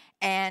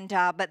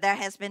 But there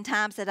has been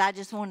times that I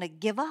just want to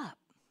give up,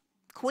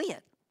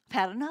 quit. I've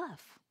had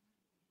enough.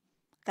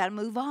 Got to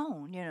move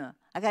on,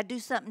 I got to do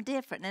something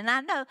different. And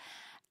I know,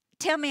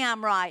 tell me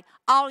I'm right,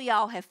 all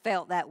y'all have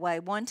felt that way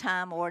one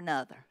time or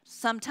another.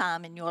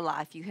 Sometime in your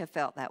life you have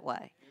felt that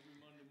way.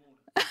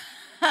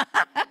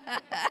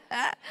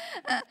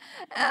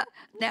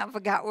 Now I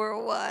forgot where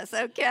it was.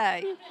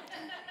 Okay.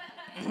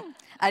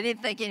 I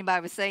didn't think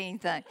anybody would say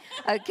anything.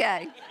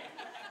 Okay.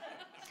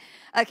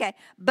 Okay,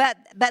 but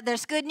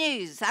there's good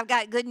news. I've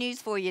got good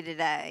news for you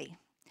today.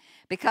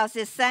 Because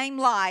this same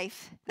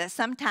life that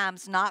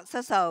sometimes knocks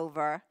us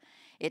over,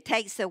 it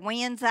takes the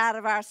winds out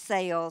of our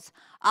sails,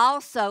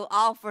 also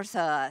offers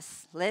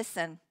us,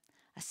 listen,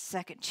 a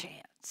second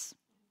chance.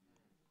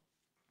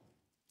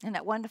 Isn't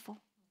that wonderful?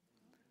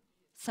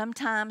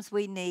 Sometimes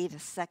we need a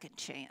second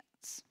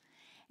chance.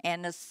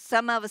 And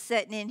some of us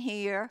sitting in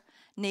here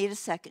need a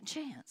second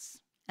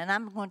chance. And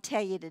I'm going to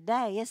tell you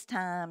today, it's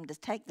time to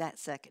take that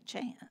second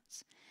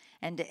chance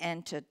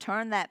and to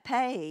turn that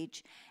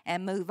page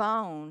and move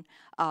on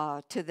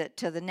to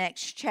the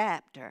next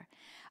chapter.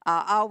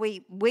 All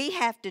we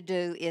have to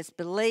do is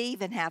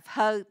believe and have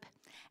hope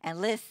and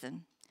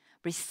listen,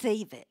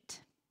 receive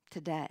it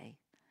today,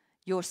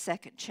 your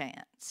second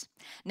chance.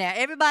 Now,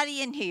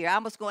 everybody in here, I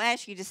was going to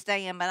ask you to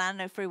stand, but I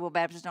know Free Will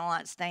Baptists don't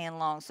like to stand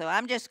long, so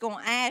I'm just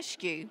going to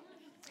ask you,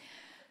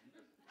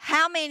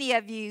 how many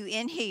of you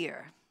in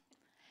here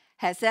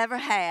has ever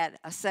had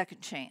a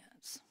second chance?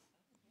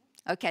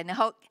 Okay,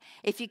 now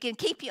if you can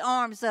keep your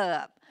arms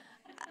up,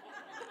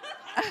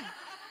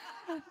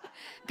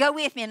 go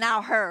with me and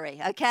I'll hurry,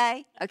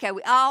 okay? Okay,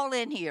 we all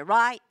in here,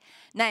 right?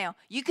 Now,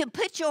 you can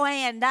put your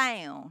hand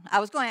down. I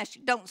was going to ask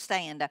you, don't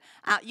stand up.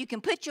 You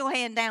can put your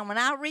hand down when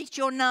I reach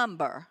your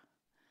number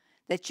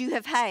that you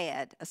have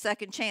had a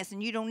second chance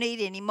and you don't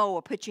need any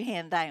more. Put your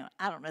hand down.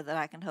 I don't know that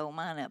I can hold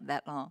mine up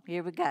that long.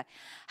 Here we go.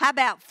 How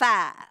about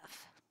 5?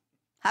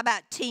 How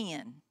about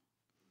 10?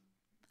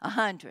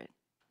 100,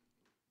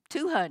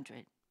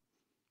 200,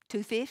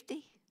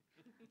 250,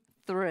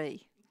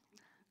 3.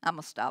 I'm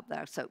going to stop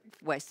there, so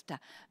waste of time.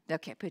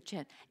 Okay, put your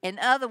hand. In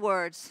other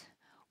words,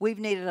 we've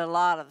needed a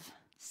lot of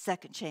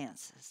second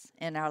chances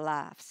in our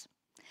lives.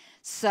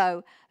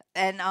 So,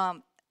 and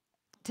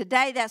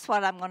today that's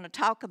what I'm going to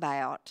talk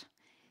about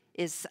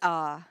is,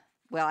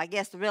 well, I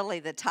guess really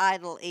the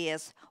title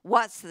is,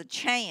 What's the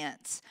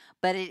Chance?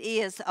 But it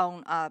is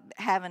on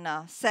having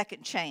a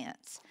second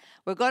chance.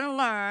 We're going to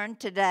learn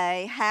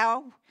today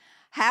how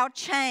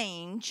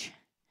change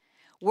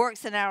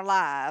works in our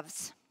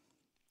lives.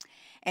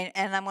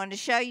 And I'm going to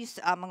show you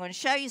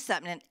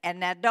something. And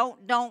now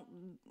don't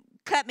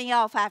cut me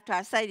off after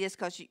I say this,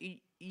 because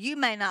you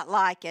may not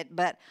like it.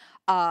 But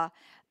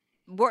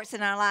works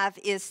in our life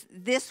is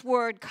this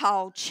word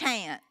called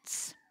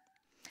chance.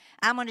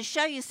 I'm going to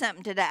show you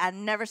something today I've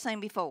never seen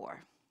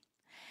before.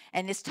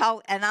 And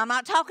I'm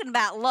not talking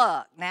about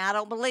luck. Now, I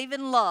don't believe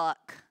in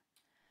luck,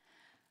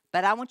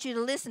 but I want you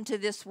to listen to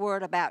this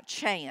word about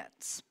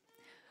chance.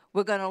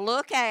 We're going to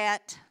look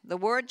at the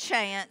word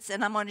chance,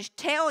 and I'm going to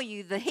tell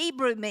you the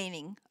Hebrew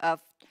meaning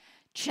of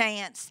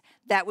chance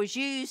that was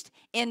used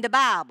in the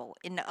Bible,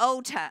 in the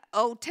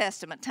Old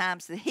Testament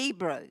times, the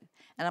Hebrew.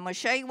 And I'm going to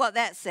show you what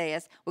that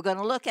says. We're going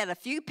to look at a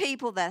few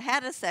people that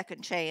had a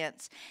second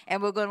chance,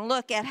 and we're going to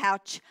look at how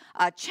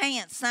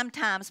chance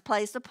sometimes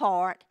plays a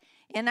part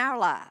in our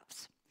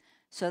lives.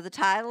 So the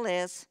title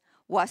is,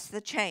 What's the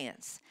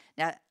Chance?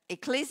 Now,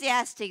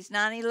 Ecclesiastes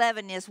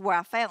 9:11 is where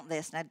I found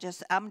this, and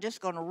I'm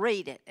just going to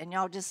read it, and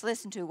y'all just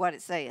listen to what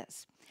it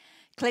says.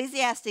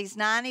 Ecclesiastes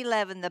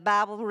 9:11, the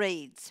Bible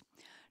reads,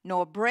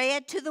 Nor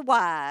bread to the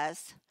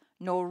wise,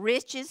 nor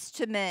riches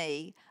to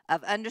me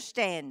of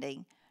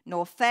understanding,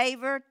 nor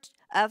favor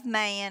of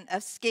man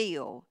of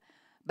skill,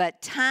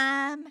 but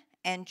time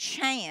and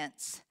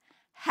chance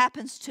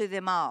happens to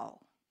them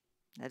all.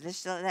 Now,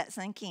 just let that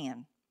sink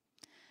in.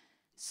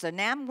 So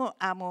now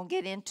I'm going to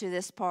get into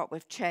this part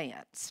with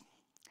chance.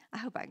 I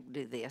hope I can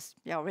do this.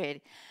 Y'all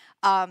ready?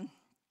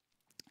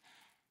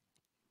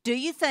 Do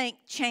you think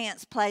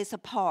chance plays a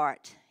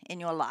part in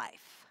your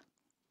life?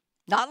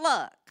 Not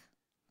luck,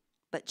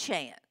 but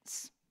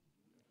chance.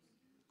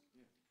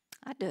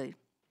 I do.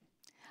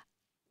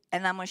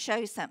 And I'm going to show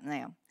you something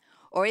now.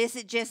 Or is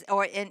it just,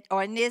 or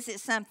is it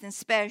something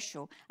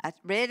special? I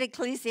read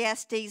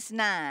Ecclesiastes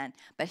 9,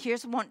 but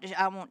here's what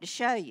I want to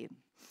show you.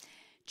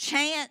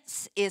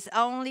 Chance is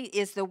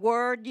the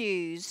word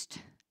used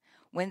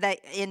when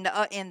in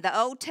the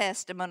Old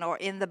Testament or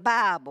in the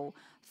Bible.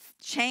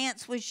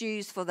 Chance was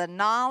used for the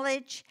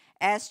knowledge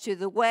as to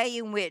the way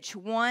in which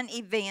one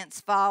event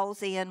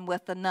falls in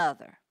with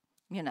another.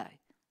 You know,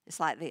 it's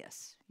like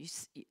this.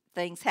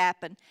 Things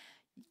happen.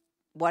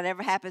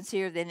 Whatever happens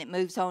here, then it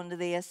moves on to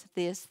this.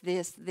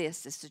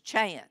 It's a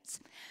chance.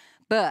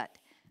 But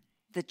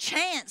the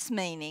chance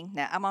meaning,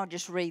 now I'm going to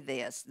just read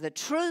this. The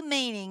true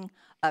meaning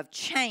of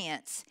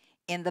chance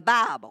in the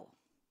Bible.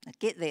 Now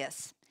get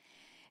this.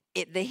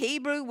 The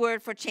Hebrew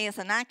word for chance,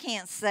 and I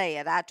can't say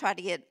it. I tried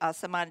to get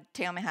somebody to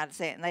tell me how to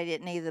say it, and they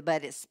didn't either.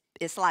 But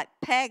it's like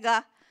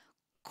pega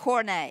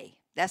corne.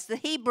 That's the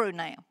Hebrew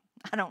now.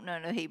 I don't know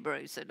no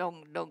Hebrew, so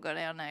don't go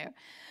down there.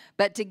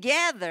 But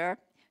together,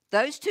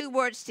 those two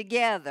words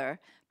together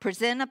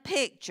present a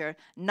picture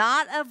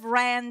not of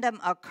random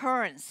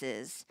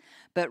occurrences,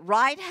 but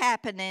right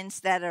happenings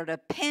that are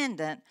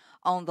dependent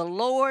on the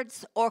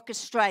Lord's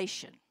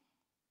orchestration.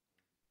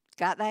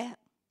 Got that?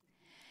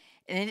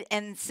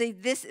 And see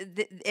this,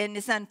 and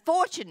it's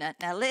unfortunate.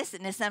 Now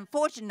listen, it's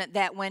unfortunate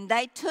that when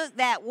they took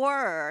that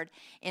word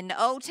in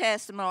the Old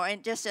Testament or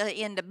just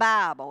in the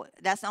Bible,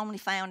 that's only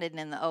found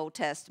in the Old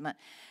Testament.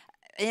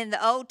 In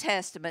the Old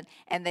Testament,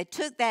 and they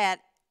took that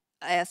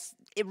as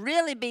it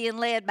really being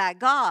led by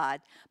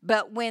God.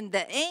 But when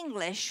the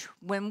English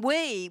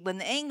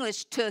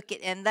took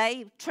it and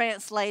they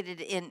translated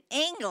it in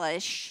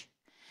English,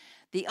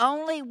 the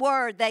only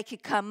word they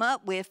could come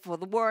up with for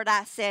the word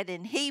I said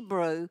in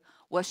Hebrew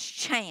was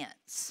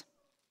chance.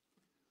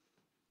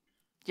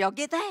 Y'all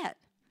get that?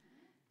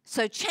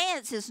 So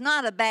chance is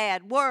not a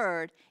bad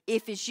word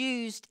if it's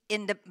used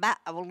in the Bible.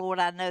 Oh, Lord,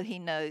 I know He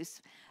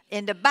knows.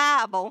 In the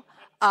Bible,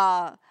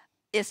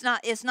 it's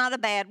not a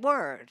bad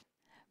word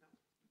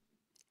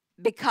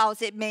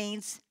because it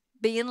means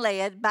being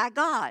led by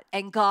God.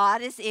 And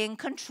God is in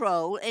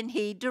control, and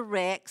He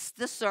directs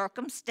the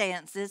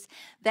circumstances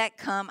that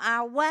come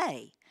our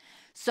way.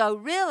 So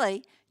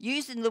really,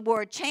 using the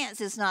word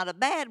chance is not a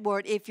bad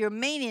word if you're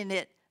meaning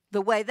it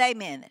the way they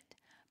meant it.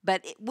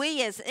 But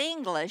we as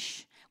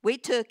English, we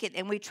took it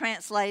and we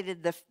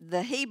translated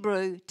the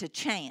Hebrew to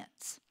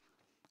chance.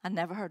 I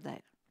never heard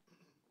that.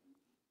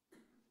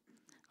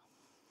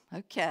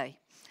 Okay.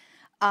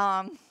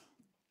 And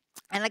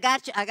I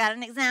got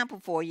an example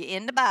for you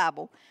in the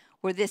Bible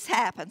where this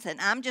happens, and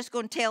I'm just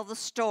going to tell the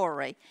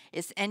story.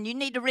 And you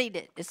need to read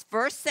it. It's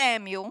 1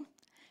 Samuel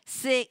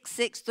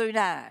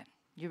 6:6-9.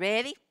 You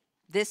ready?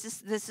 This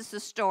is the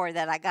story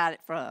that I got it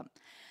from.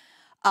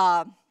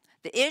 The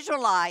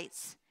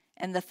Israelites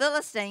and the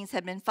Philistines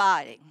had been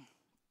fighting.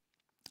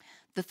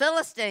 The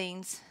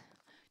Philistines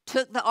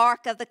took the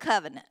Ark of the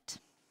Covenant,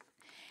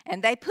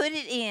 And they put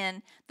it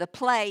in the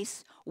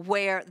place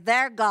where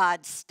their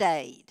God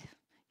stayed.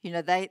 You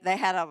know, they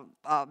had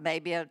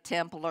maybe a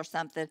temple or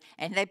something,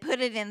 and they put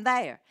it in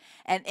there.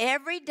 And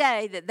every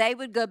day that they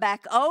would go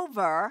back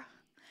over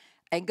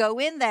and go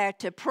in there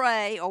to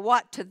pray or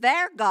what to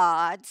their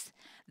gods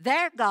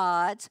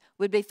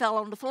would be fell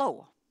on the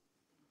floor.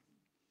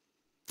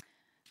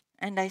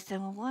 And they said,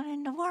 well, what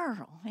in the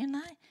world, you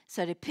know?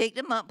 So they picked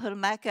them up, put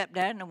them back up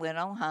there, and they went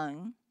on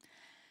home.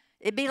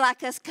 It'd be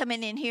like us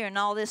coming in here and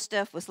all this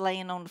stuff was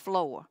laying on the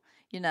floor,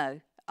 you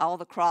know, all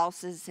the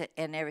crosses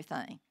and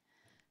everything.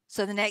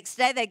 So the next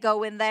day they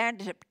go in there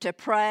to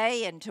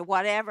pray and to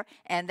whatever,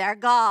 and their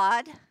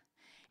God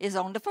is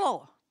on the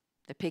floor.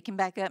 They pick him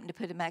back up and they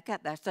put him back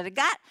up there. So they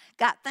got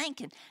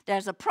thinking,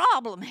 there's a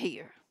problem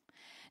here.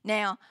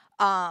 Now,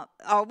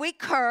 are we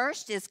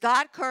cursed? Is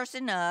God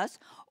cursing us?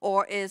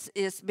 Or is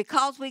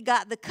because we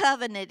got the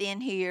covenant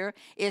in here,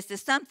 is there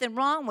something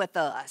wrong with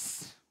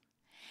us?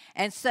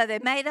 And so they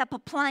made up a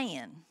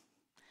plan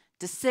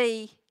to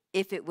see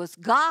if it was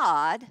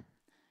God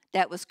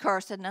that was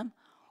cursing them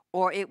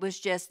or it was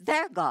just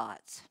their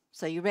gods.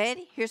 So you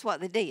ready? Here's what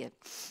they did.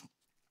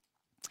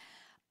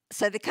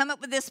 So they come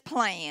up with this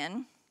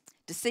plan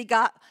to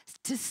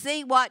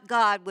see what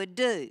God would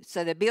do.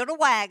 So they built a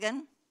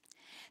wagon.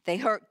 They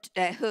hooked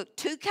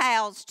 2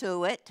 cows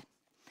to it.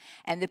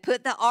 And they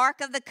put the Ark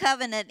of the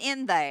Covenant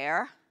in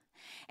there,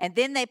 and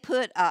then they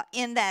put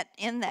around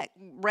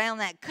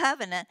that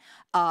covenant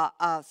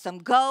some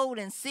gold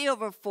and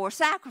silver for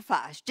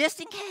sacrifice, just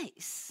in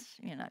case,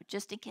 you know,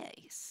 just in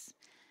case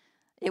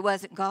it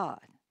wasn't God.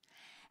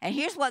 And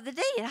here's what they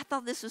did. I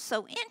thought this was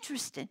so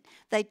interesting.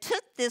 They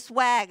took this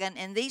wagon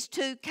and these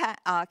 2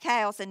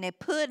 cows, and they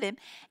put them,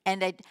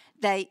 and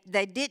they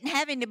didn't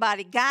have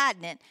anybody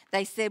guiding it.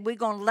 They said, we're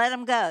going to let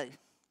them go,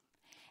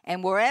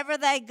 and wherever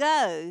they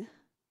go,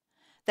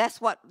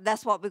 that's what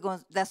we're going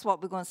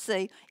to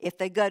see. If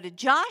they go to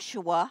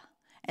Joshua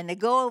and they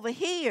go over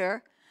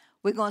here,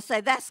 we're going to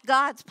say that's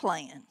God's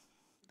plan.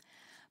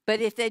 But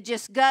if they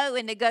just go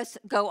and they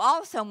go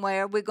off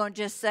somewhere, we're going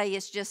to just say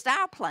it's just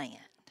our plan.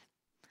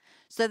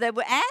 So they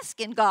were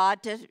asking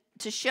God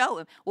to show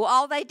him. Well,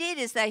 all they did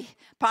is they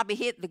probably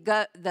hit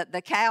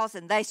the cows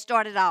and they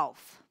started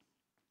off.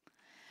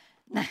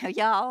 Now,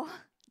 y'all,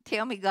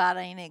 tell me God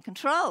ain't in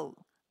control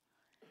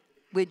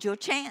with your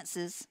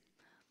chances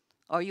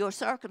or your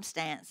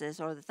circumstances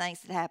or the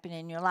things that happen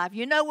in your life.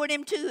 You know where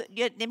them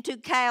two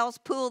cows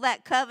pulled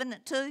that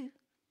covenant to?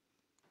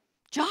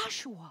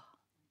 Joshua.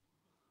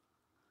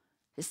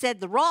 It said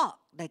the rock.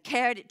 They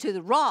carried it to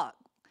the rock.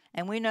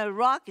 And we know the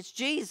rock is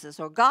Jesus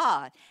or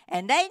God.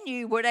 And they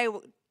knew where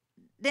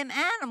them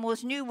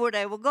animals knew where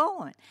they were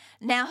going.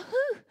 Now,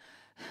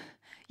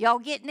 y'all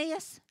getting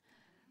this?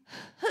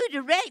 Who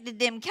directed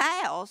them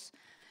cows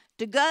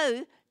to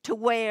go to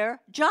where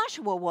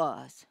Joshua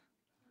was?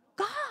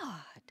 God.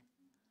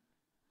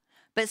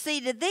 But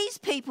see, to these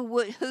people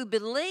who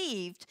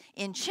believed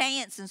in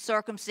chance and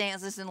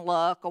circumstances and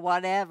luck or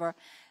whatever,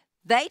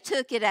 they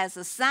took it as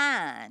a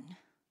sign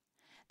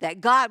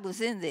that God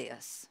was in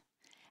this.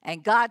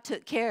 And God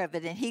took care of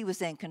it and he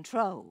was in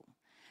control.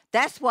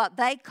 That's what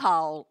they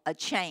call a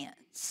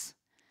chance.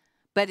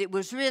 But it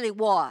was really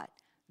what?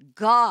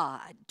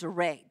 God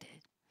directed.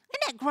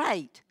 Isn't that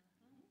great?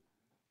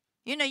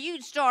 You know,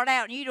 you start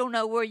out and you don't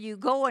know where you're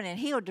going and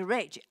he'll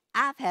direct you.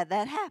 I've had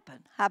that happen.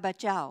 How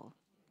about y'all?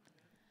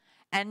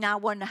 And I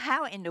wonder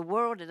how in the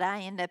world did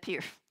I end up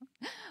here?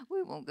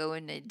 We won't go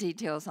into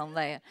details on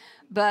that.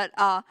 But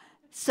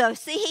so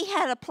see, he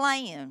had a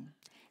plan.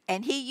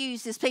 And he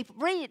used his people.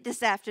 Read it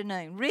this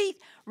afternoon.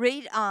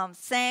 Read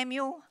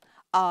Samuel,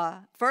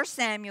 1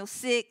 Samuel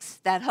 6,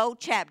 that whole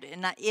chapter.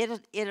 And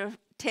it'll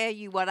tell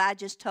you what I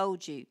just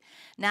told you.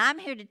 Now, I'm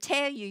here to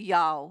tell you,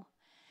 y'all,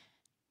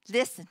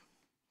 listen.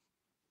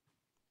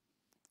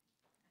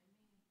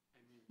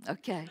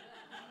 Okay.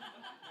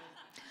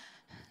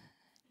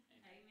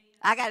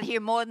 I got to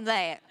hear more than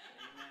that.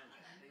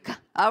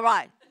 All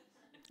right.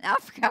 I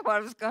forgot what I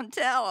was going to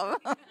tell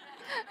them.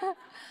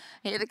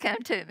 It'll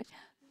come to me.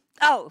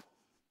 Oh,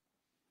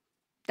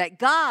 that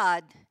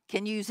God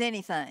can use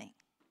anything.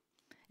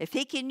 If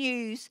he can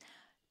use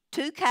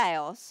 2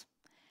 cows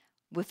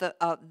with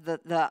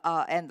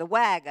and the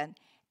wagon,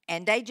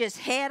 and they just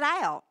head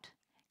out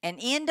and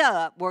end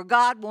up where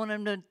God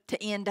wanted them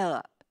to end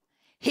up,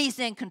 he's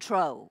in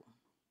control.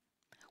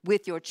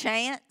 With your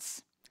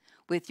chance,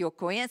 with your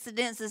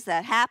coincidences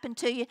that happen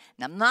to you.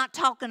 And I'm not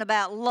talking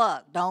about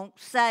luck. Don't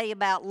say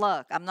about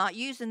luck. I'm not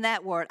using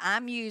that word.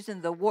 I'm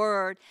using the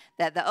word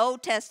that the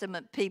Old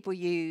Testament people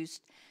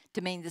used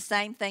to mean the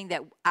same thing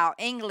that our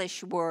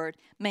English word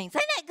means.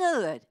 Ain't that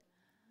good?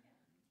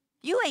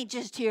 You ain't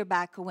just here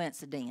by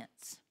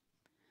coincidence.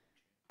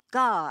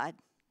 God's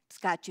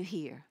got you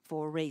here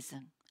for a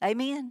reason.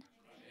 Amen?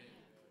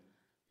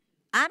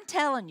 I'm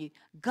telling you,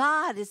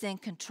 God is in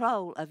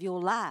control of your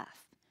life.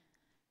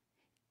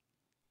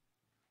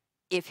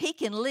 If he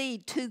can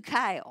lead 2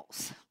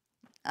 cows,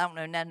 I don't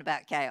know nothing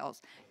about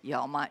cows.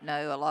 Y'all might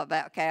know a lot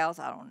about cows.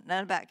 I don't know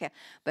nothing about cows.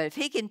 But if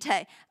he can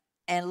take,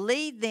 and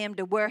lead them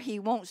to where he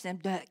wants them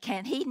to,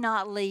 can he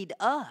not lead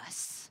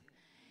us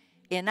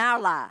in our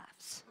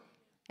lives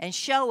and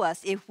show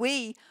us if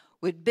we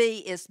would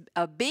be as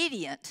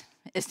obedient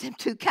as them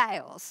 2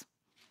 cows?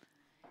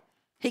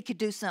 He could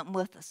do something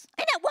with us.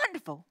 Ain't that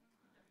wonderful?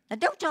 Now,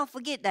 don't y'all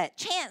forget that.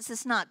 Chance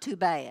is not too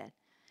bad.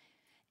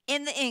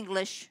 In the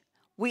English,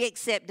 we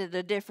accept it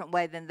a different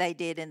way than they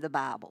did in the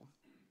Bible.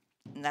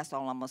 And that's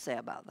all I'm going to say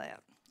about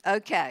that.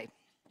 Okay.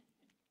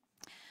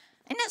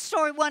 Ain't that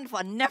story wonderful?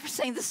 I've never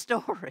seen the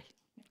story.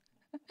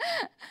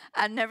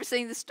 I'd never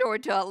seen the story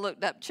till I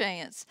looked up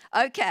Chance.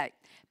 Okay.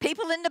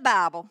 People in the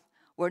Bible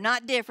were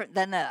not different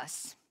than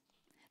us.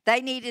 They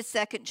needed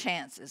second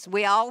chances.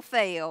 We all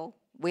fail.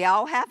 We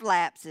all have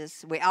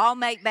lapses. We all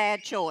make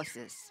bad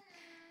choices.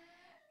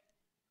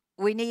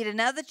 We need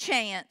another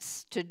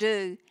chance to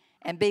do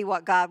and be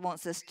what God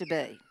wants us to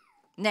be.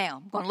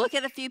 Now, I'm going to look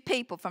at a few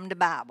people from the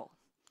Bible.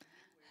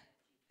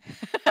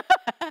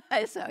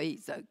 So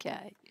he's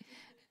okay.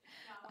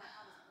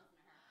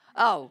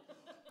 Oh,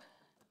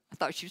 I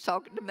thought she was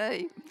talking to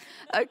me.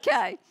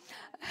 Okay.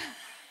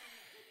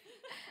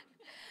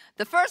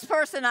 The first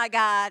person I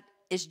got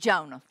is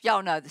Jonah.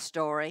 Y'all know the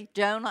story.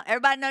 Jonah.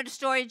 Everybody know the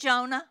story of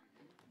Jonah?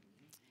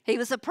 He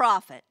was a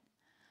prophet.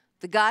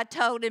 The God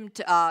told him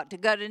to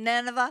go to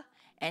Nineveh,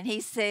 and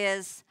he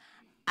says,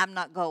 I'm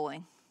not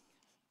going.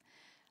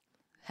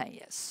 Hey,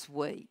 that's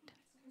sweet.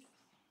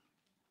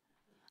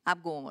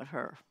 I'm going with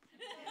her.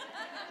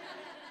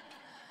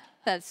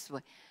 That's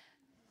sweet.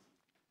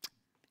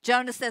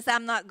 Jonah says,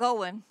 I'm not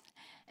going.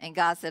 And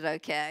God said,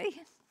 okay.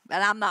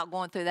 But I'm not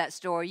going through that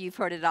story. You've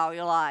heard it all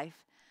your life.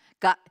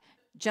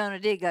 Jonah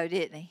did go,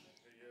 didn't he?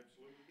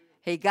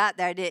 He got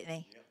there, didn't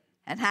he?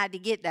 And how'd he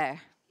get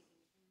there?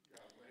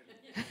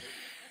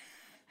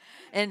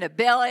 In the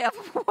belly of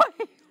a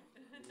whale.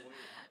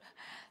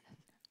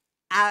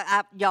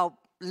 Y'all,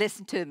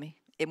 listen to me.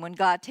 And when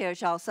God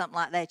tells y'all something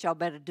like that, y'all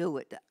better do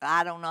it.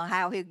 I don't know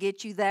how he'll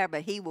get you there,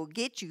 but he will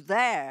get you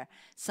there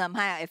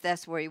somehow if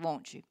that's where he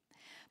wants you.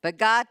 But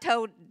God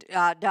told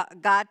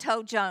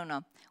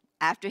Jonah,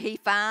 after he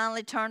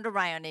finally turned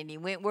around and he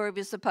went where he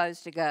was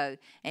supposed to go,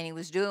 and he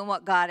was doing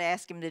what God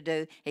asked him to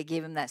do, he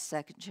gave him that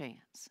second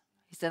chance.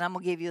 He said, I'm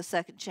going to give you a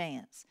second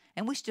chance.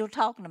 And we're still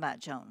talking about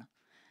Jonah.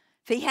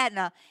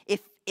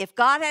 If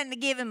God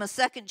hadn't given him a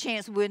second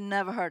chance, we'd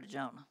never heard of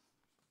Jonah.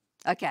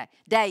 Okay,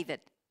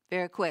 David,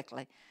 very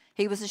quickly.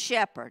 He was a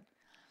shepherd.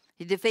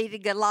 He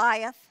defeated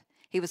Goliath.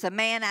 He was a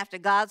man after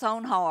God's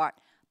own heart,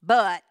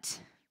 but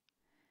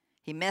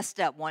he messed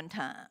up one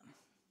time.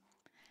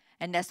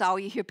 And that's all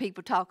you hear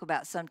people talk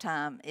about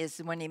sometimes is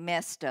when he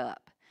messed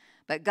up.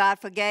 But God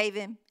forgave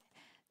him.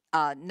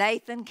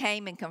 Nathan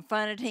came and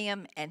confronted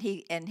him, and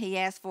he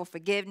asked for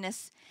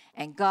forgiveness,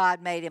 and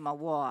God made him a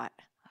what?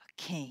 A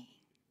king.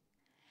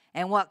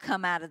 And what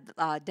come out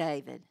of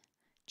David?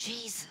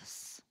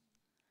 Jesus.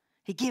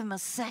 He gave him a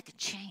second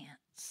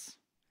chance.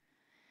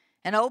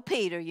 And old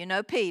Peter, you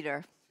know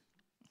Peter.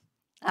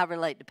 I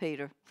relate to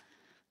Peter.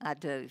 I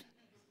do.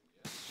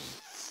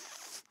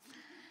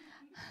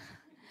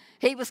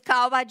 He was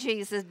called by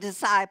Jesus,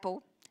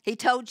 disciple. He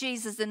told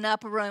Jesus in the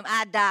upper room,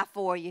 I'd die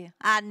for you.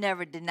 I'd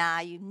never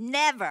deny you.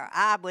 Never.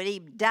 I would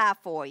even die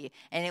for you.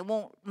 And it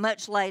won't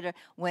much later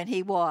when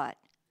he what?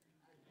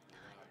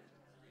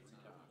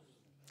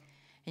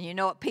 And you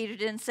know what Peter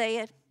didn't say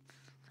it?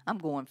 I'm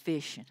going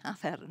fishing.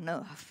 I've had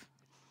enough.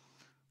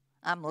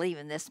 I'm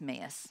leaving this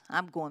mess.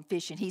 I'm going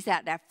fishing. He's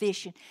out there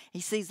fishing.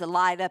 He sees the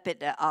light up at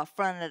the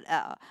front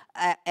of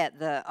at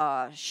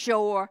the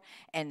shore,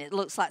 and it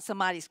looks like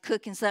somebody's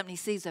cooking something. He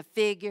sees a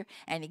figure,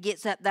 and he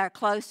gets up there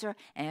closer,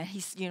 and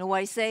you know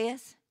what he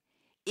says?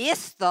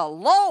 It's the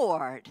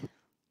Lord.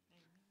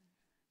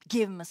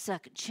 Give him a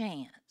second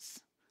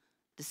chance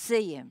to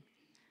see him.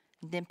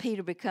 And then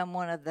Peter become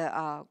one of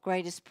the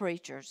greatest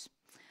preachers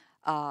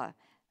ever,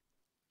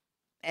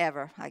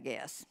 I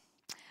guess.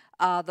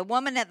 The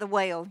woman at the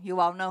well,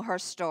 you all know her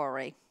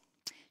story.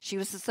 She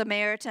was a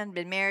Samaritan,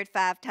 been married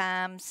 5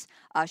 times.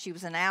 She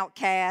was an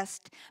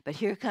outcast, but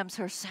here comes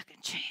her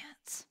second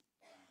chance.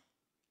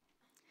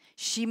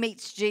 She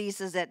meets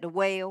Jesus at the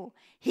well.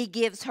 He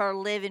gives her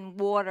living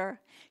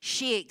water.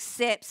 She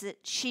accepts it.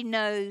 She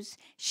knows.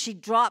 She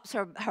drops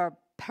her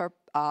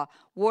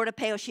water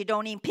pail. She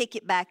don't even pick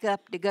it back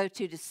up to go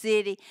to the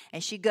city.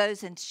 And she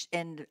goes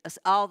and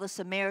all the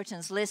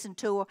Samaritans listen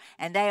to her,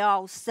 and they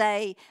all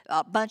say,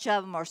 a bunch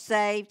of them are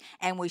saved,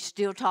 and we're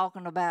still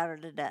talking about her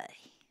today.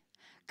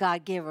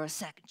 God gave her a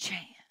second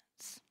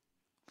chance.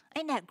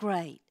 Ain't that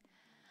great?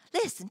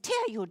 Listen,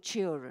 tell your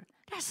children,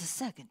 that's a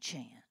second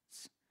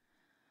chance.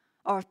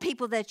 Or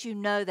people that you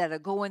know that are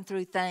going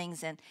through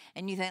things and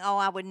you think, oh,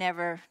 I would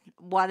never,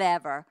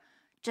 whatever.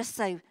 Just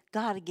say,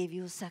 God will give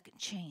you a second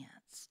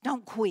chance.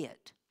 Don't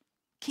quit.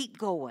 Keep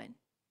going.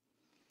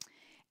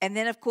 And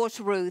then, of course,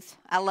 Ruth.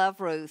 I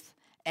love Ruth.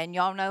 And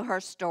y'all know her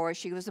story.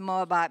 She was a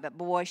Moabite, but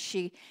boy,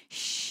 she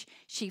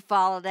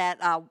followed that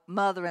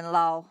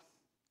mother-in-law.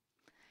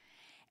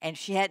 And if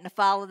she hadn't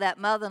followed that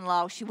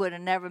mother-in-law, she would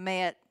have never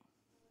met.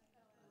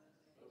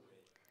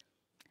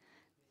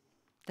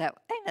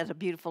 Ain't that a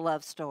beautiful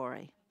love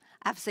story?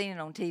 I've seen it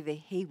on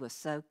TV. He was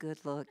so good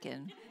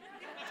looking.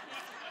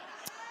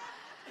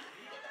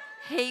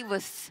 He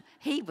was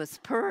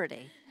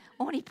pretty.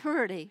 Wasn't he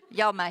pretty?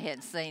 Y'all may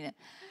hadn't seen it.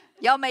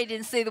 Y'all may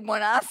didn't see the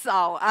one I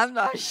saw. I'm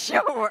not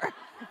sure.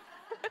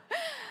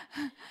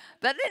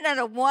 But isn't that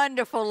a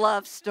wonderful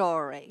love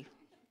story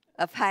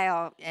of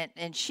how,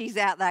 and she's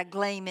out there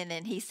gleaming,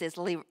 and he says,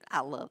 leave,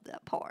 I love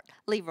that part,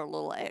 leave her a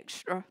little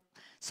extra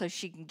so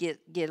she can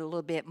get a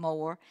little bit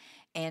more.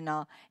 And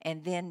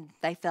then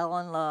they fell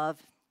in love,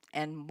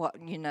 and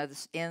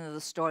the end of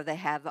the story, they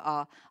have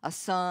a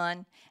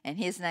son, and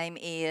his name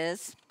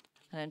is,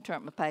 I didn't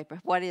turn my paper,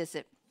 what is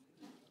it?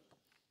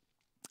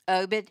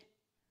 Obed.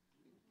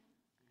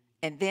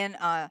 And then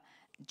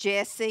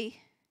Jesse.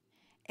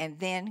 And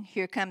then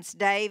here comes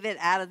David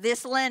out of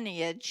this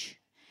lineage.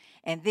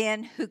 And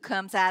then who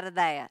comes out of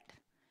that?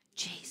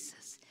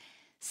 Jesus.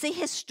 See,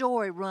 his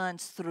story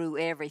runs through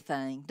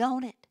everything,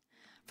 don't it?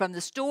 From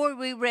the story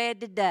we read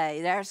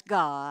today, there's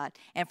God.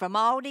 And from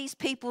all these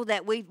people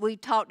that we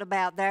talked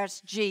about,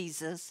 there's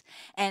Jesus.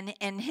 And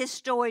his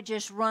story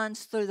just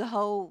runs through the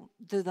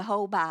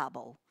whole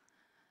Bible.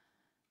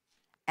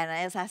 And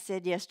as I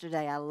said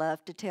yesterday, I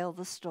love to tell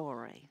the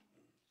story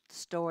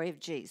of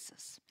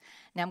Jesus.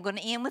 Now, I'm going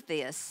to end with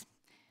this,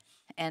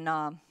 and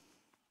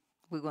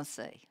we're going to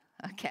see.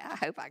 Okay, I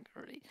hope I can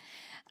read.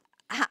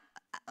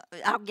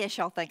 I guess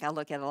y'all think I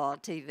look at a lot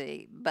of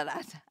TV, but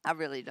I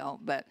really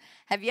don't. But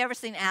have you ever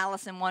seen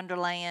Alice in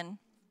Wonderland?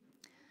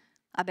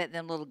 I bet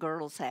them little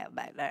girls have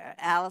back there.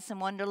 Alice in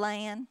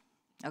Wonderland?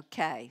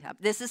 Okay,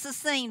 this is a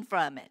scene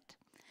from it.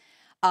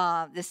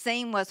 The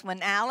scene was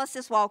when Alice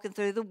is walking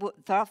through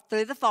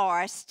the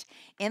forest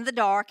in the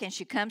dark, and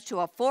she comes to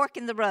a fork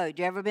in the road.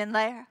 You ever been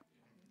there?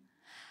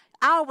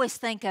 I always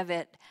think of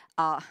it,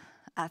 I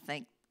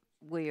think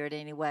weird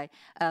anyway,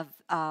 of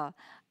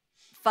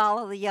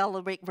Follow the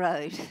Yellow Brick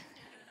Road.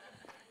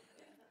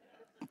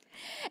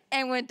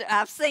 And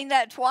I've seen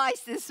that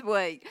twice this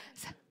week.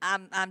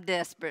 I'm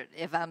desperate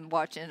if I'm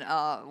watching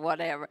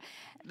whatever.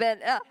 But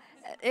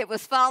it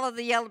was Follow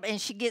the Yellow, and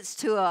she gets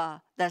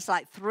to there's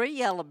like 3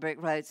 yellow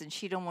brick roads, and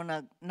she don't want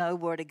to know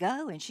where to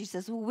go. And she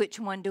says, well,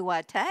 which one do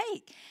I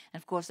take? And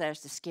of course,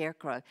 there's the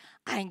scarecrow.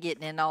 I ain't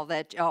getting in all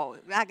that. Oh,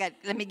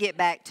 let me get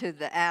back to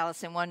the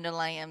Alice in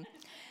Wonderland.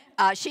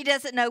 She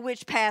doesn't know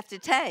which path to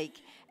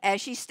take.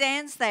 As she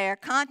stands there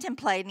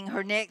contemplating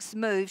her next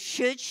move,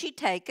 should she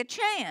take a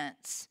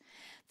chance?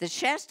 The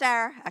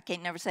Cheshire, I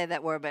can't never say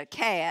that word, but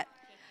cat.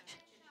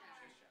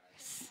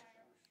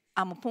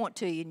 I'm going to point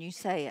to you and you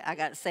say it. I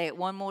got to say it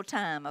one more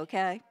time,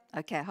 okay?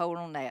 Okay, hold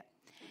on that.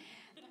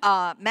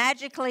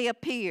 Magically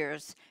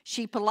appears.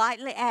 She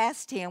politely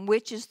asked him,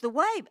 which is the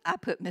way? I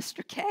put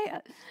Mr.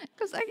 Cat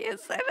because I can't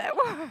say that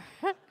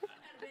word.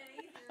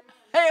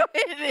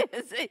 It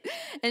is.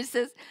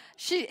 And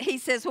he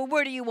says, well,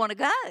 where do you want to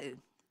go?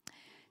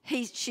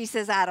 She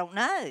says, I don't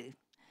know.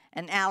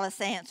 And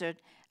Alice answered,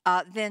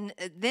 then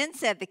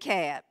said the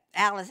cat,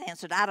 Alice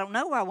answered, I don't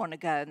know where I want to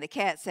go. And the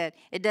cat said,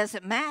 it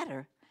doesn't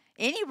matter.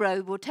 Any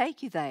road will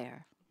take you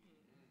there.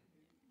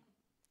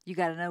 You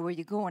got to know where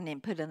you're going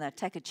and put in there.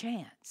 Take a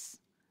chance.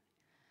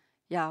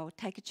 Y'all,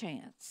 take a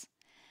chance.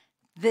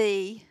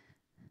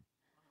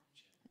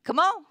 Come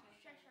on.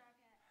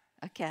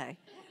 Okay.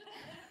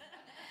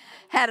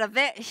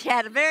 She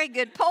had a very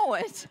good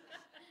point.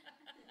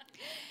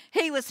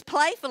 He was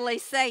playfully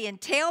saying,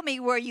 tell me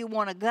where you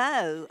want to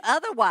go.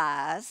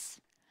 Otherwise,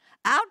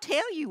 I'll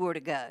tell you where to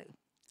go.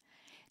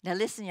 Now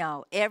listen,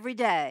 y'all. Every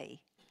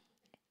day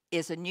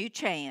is a new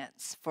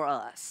chance for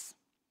us.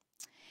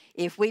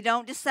 If we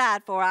don't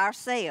decide for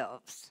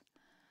ourselves,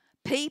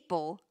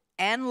 people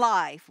and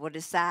life will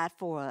decide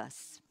for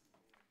us.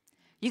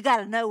 You got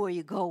to know where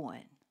you're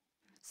going.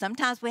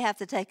 Sometimes we have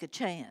to take a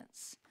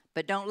chance,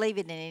 but don't leave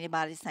it in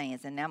anybody's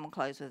hands. And now I'm going to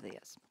close with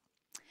this.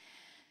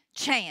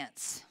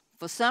 Chance.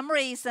 For some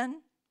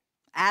reason,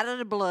 out of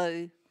the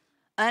blue,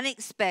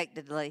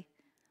 unexpectedly,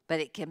 but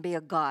it can be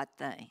a God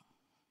thing.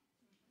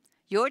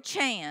 Your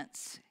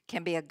chance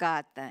can be a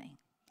God thing.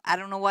 I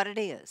don't know what it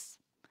is,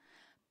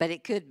 but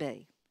it could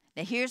be.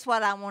 Now, here's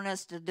what I want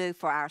us to do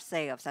for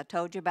ourselves. I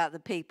told you about the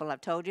people.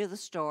 I've told you the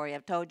story.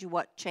 I've told you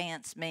what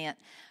chance meant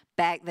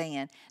back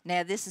then.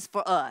 Now, this is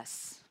for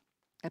us.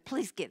 Now,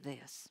 please get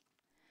this.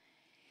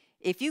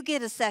 If you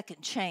get a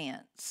second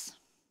chance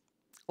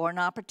or an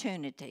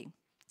opportunity,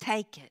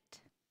 take it.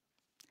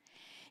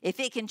 If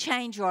it can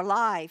change your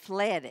life,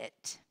 let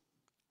it.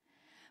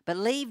 But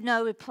leave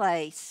no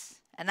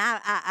place, and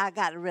I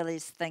got to really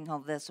think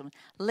on this one.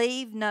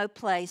 Leave no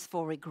place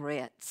for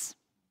regrets.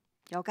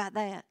 Y'all got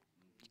that?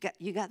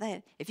 You got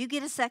that? If you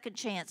get a second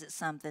chance at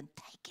something,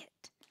 take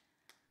it.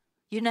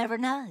 You never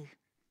know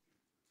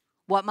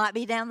what might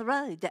be down the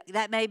road.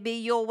 That may be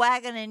your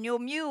wagon and your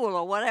mule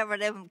or whatever,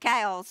 them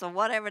cows or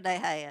whatever they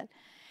had.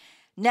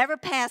 Never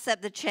pass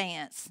up the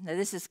chance. Now,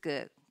 this is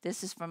good.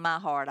 This is from my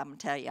heart, I'm going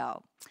to tell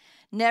y'all.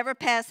 Never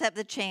pass up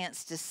the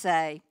chance to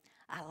say,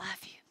 I love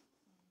you.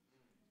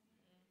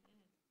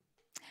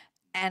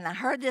 And I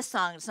heard this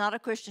song. It's not a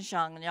Christian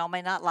song, and y'all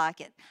may not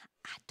like it.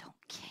 I don't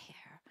care.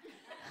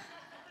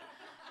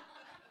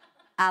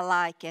 I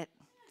like it.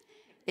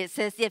 It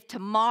says, if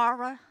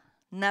tomorrow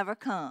never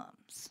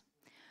comes,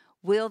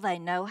 will they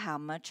know how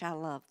much I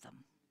love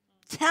them?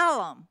 Tell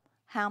them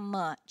how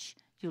much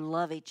you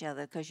love each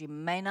other, because you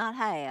may not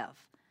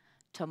have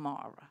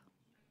tomorrow.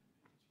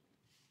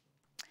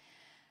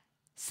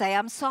 Say,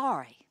 I'm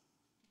sorry.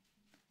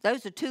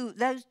 Those are two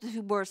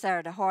words that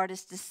are the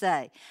hardest to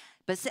say.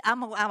 But see,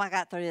 I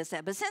got through this.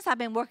 But since I've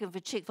been working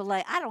for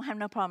Chick-fil-A, I don't have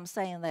no problem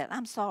saying that.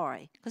 I'm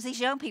sorry. Because these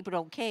young people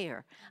don't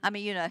care. I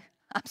mean, you know,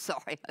 I'm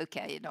sorry.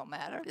 Okay, it don't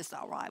matter. It's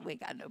all right. We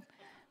got no.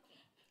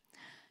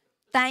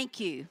 Thank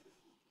you.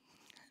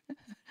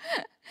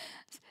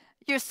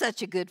 You're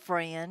such a good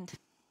friend.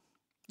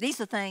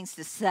 These are things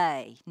to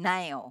say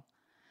now.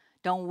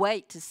 Don't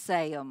wait to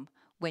say them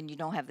when you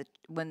don't have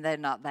when they're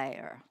not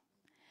there.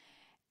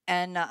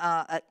 And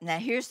now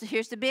here's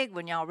the big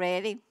one. Y'all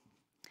ready?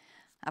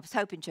 I was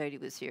hoping Jody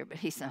was here, but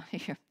he's not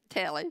here.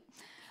 Tell him.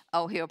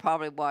 Oh, he'll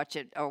probably watch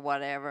it or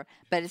whatever.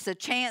 But it's a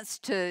chance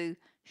to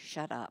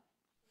shut up.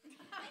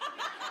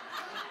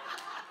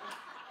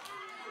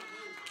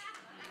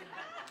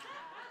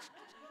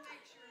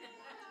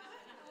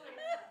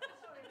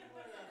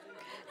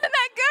 Isn't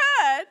that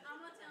good? I'm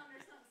going to tell him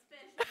there's something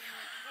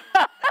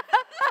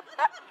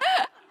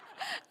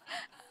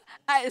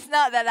special. It's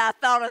not that I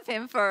thought of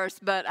him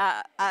first, but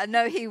I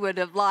know he would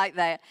have liked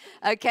that.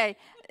 Okay.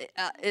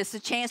 It's a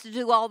chance to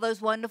do all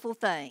those wonderful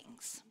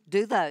things.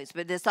 Do those.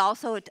 But it's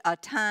also a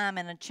time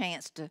and a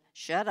chance to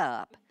shut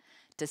up,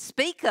 to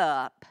speak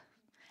up,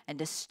 and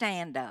to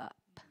stand up.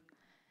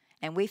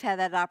 And we've had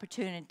that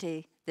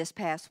opportunity this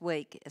past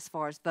week as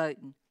far as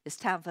voting. It's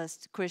time for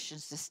us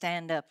Christians to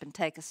stand up and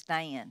take a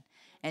stand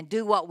and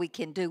do what we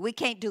can do. We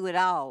can't do it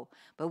all,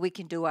 but we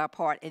can do our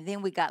part. And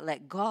then we got to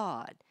let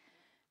God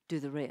do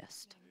the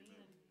rest.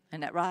 Isn't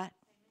that right?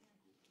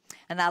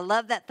 And I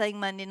love that thing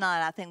Monday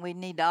night. I think we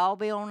need to all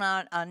be on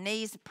our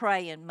knees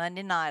praying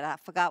Monday night. I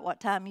forgot what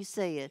time you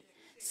said.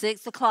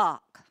 6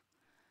 o'clock.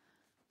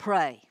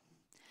 Pray.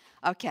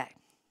 Okay.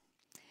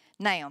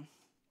 Now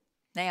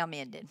I'm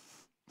ending.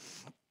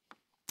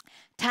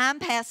 Time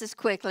passes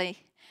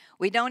quickly.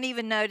 We don't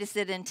even notice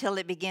it until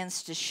it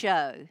begins to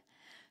show.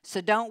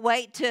 So don't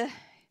wait to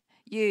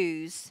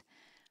use.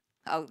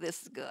 Oh,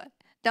 this is good.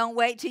 Don't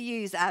wait to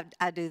use.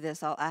 I do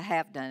this. I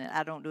have done it.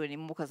 I don't do it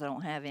anymore because I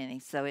don't have any,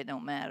 so it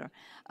don't matter.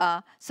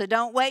 So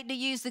don't wait to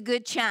use the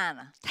good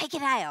china. Take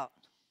it out.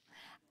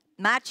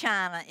 My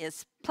china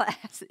is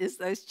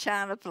those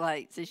china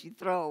plates that you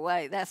throw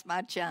away. That's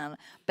my china.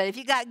 But if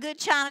you got good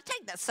china,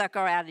 take that sucker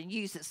out and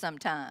use it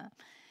sometime.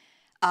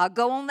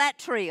 Go on that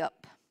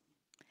trip.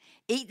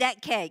 Eat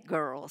that cake,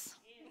 girls.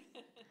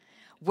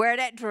 Wear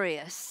that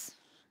dress.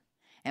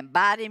 And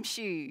buy them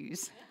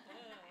shoes.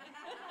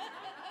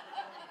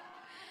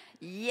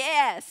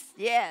 Yes,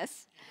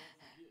 yes.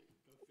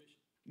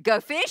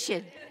 Go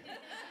fishing.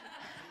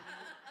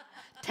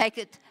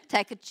 Take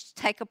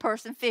a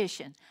person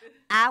fishing.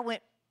 I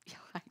went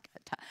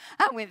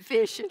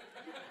fishing.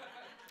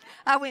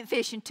 I went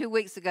fishing 2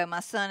 weeks ago. My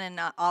son and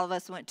all of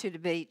us went to the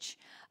beach.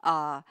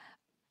 I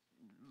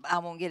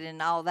won't get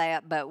into all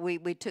that, but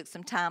we took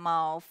some time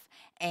off,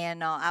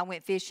 and I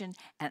went fishing,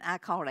 and I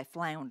caught a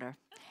flounder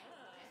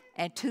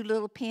and 2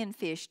 little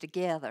pinfish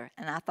together,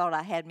 and I thought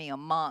I had me a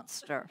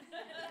monster.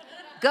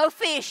 Go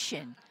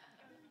fishing.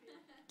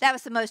 That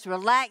was the most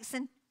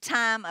relaxing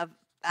time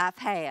I've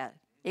had.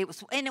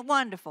 Isn't it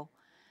wonderful?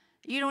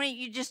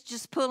 You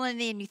just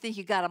pulling in, you think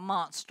you got a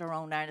monster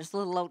on there. This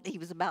little old, he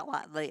was about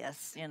like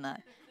this, you know.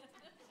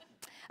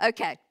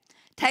 Okay,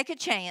 take a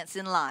chance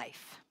in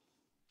life.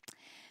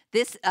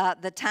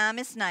 The time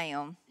is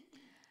now.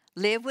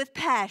 Live with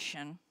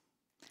passion.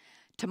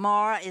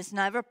 Tomorrow is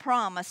never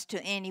promised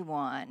to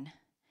anyone.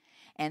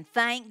 And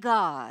thank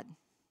God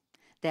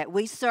that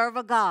we serve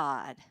a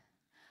God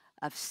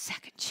of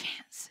second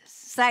chances.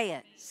 Say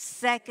it,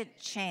 second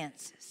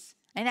chances.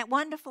 Ain't that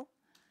wonderful?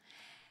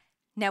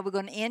 Now we're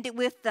going to end it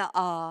with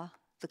the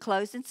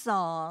closing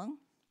song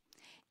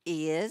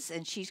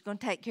and she's going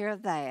to take care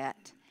of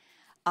that.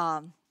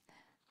 I'm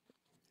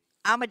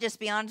going to just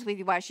be honest with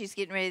you while she's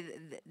getting ready.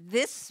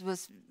 This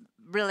was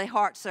really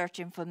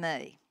heart-searching for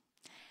me.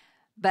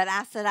 But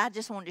I said I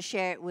just wanted to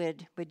share it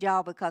with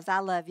y'all because I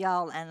love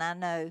y'all and I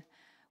know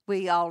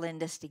we all in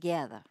this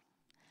together.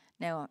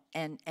 Now,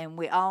 and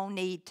we all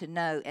need to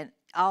know, and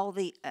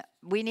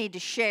we need to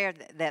share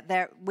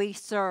that we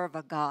serve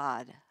a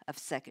God of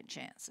second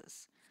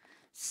chances.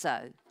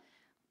 So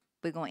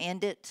we're going to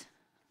end it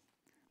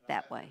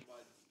that way.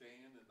 Stand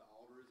and the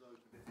altar is open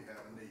if you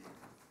have a need.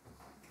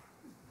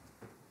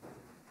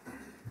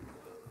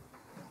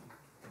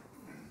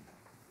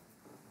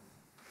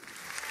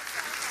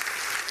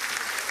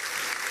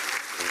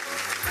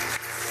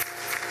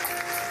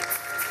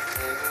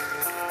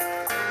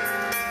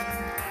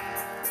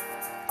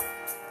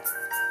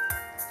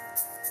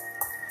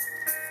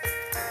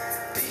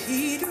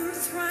 Peter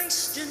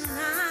thrice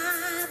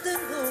denied the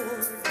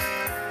Lord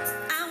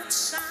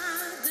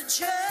outside the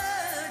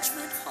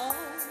judgment hall.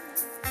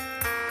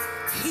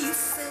 He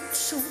felt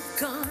so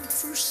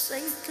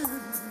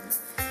God-forsaken,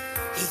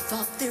 He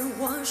thought there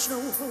was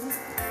no hope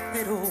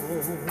at all.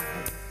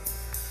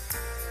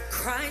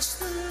 Christ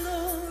the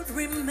Lord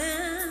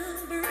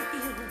remembered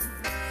him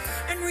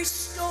and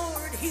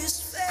restored his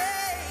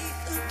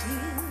faith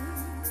again.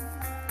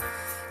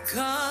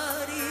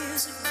 God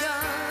is a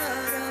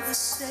God of a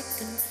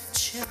second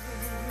chance.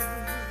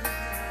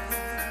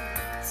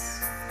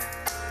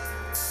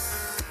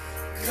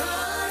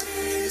 God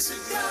is a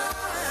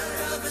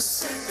God of a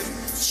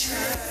second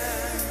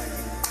chance.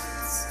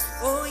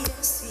 Oh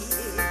yes, he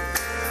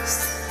is.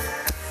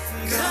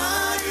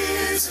 God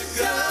is a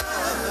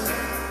God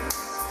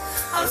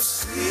of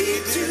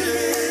sweet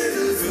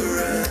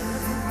deliverance.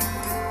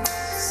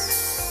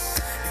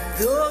 And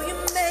though you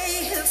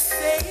may have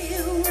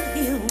failed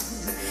him,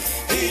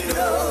 he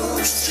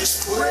knows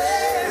just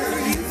where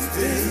you've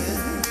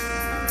been.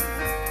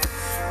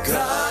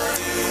 God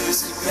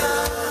is a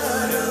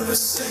God of a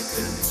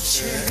second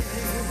chance.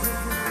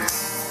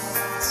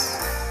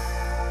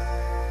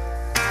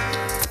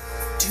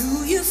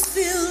 Do you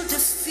feel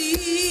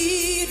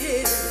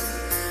defeated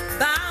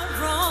by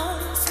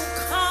wrongful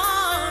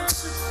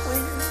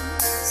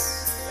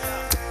consequence?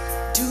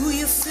 Do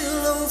you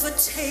feel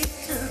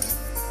overtaken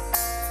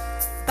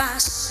by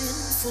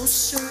sinful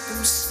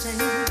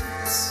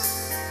circumstance?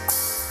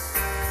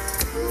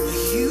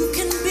 You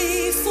can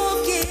be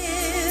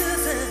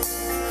forgiven.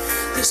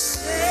 The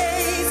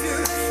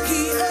Savior,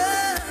 he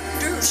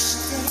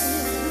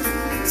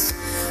understands.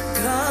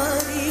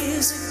 God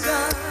is a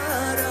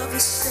God of a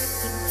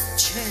second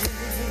chance.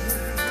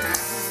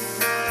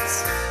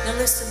 Now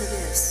listen to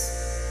this.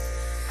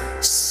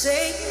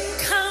 Satan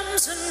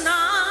comes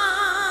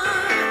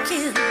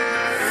a-knocking,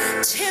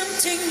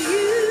 tempting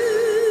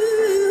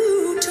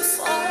you to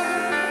fall.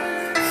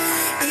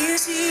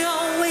 Is he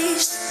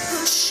always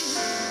pushing?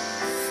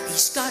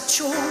 He's got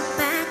your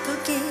back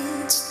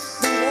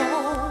against the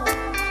wall.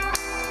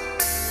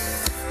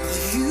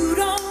 You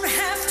don't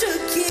have to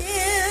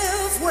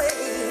give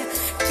way.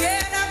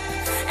 Get up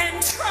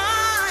and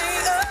try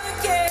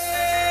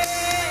again.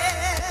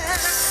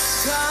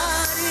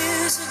 God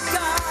is a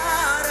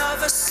God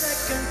of a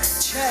second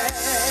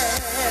chance.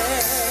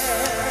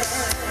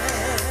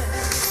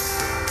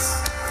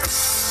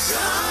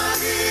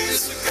 God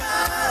is a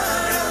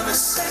God of a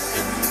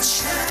second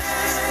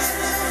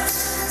chance.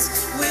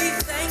 We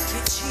thank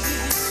you,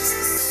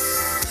 Jesus.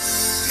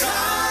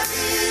 God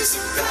is a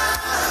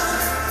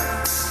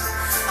God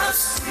of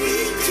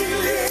sweet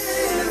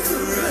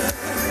deliverance.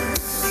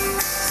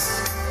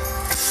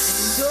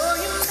 And though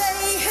you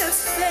may have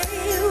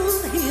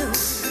failed him,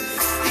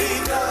 he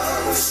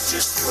knows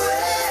just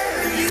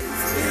where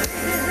you've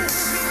been.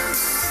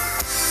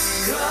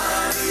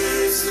 God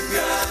is a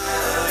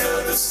God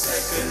of a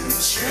second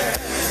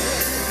chance.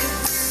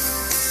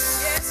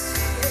 Yes,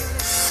 he is.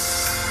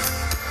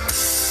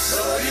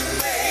 Though you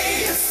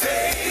may have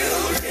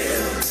failed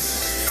him,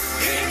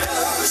 he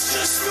knows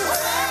just where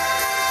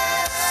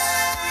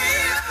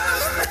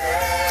you've been.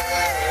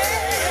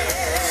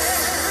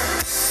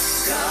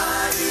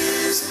 God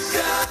is a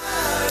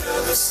God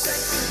of a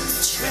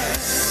second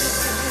chance.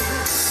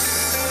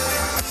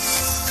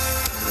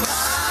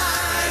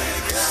 My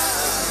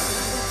God,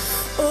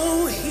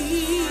 oh,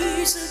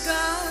 he's a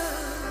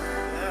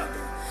God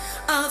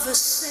of a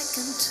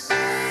second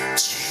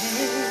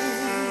chance.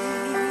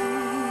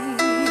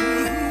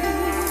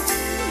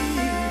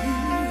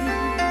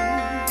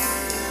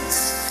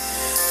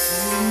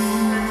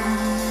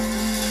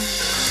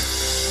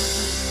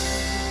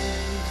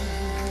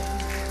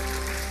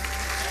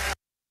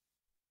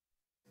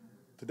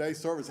 Today's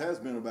service has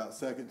been about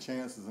second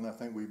chances, and I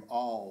think we've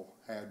all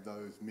had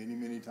those many,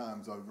 many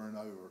times over and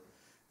over.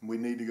 And we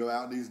need to go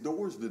out these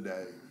doors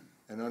today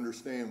and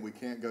understand we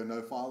can't go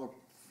no farther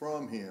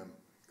from him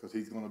because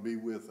he's going to be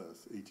with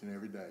us each and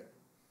every day.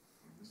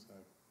 So,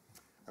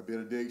 our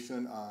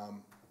benediction,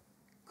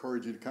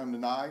 encourage you to come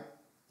tonight.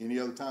 Any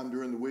other time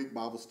during the week,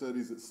 Bible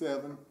studies at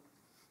 7.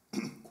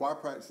 Choir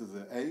practices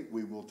at 8.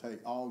 We will take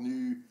all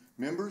new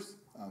members.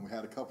 We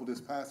had a couple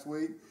this past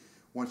week.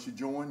 Once you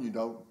join, you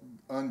don't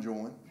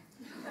unjoin.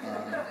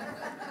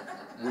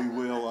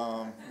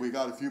 We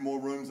got a few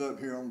more rooms up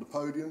here on the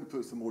podium to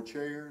put some more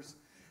chairs,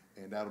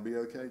 and that'll be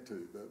okay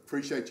too. But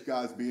appreciate you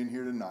guys being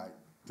here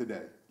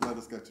today. Let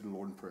us go to the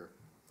Lord in prayer.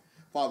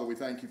 Father, we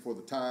thank you for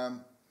the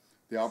time,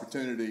 the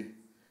opportunity,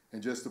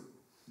 and just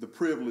the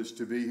privilege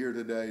to be here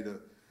today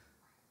to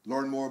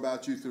learn more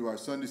about you through our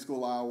Sunday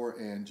school hour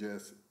and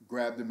just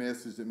grab the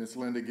message that Miss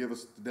Linda gave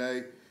us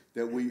today,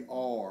 that we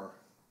are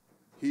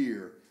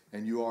here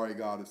and you are a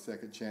God of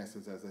second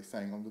chances, as they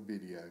sang on the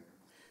video.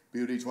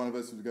 Be with each one of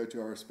us as we go to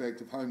our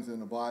respective homes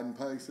and abiding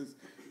places,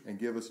 and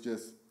give us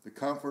just the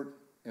comfort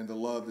and the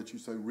love that you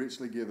so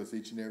richly give us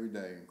each and every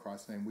day. In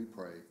Christ's name we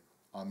pray.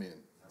 Amen.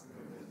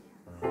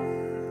 Amen.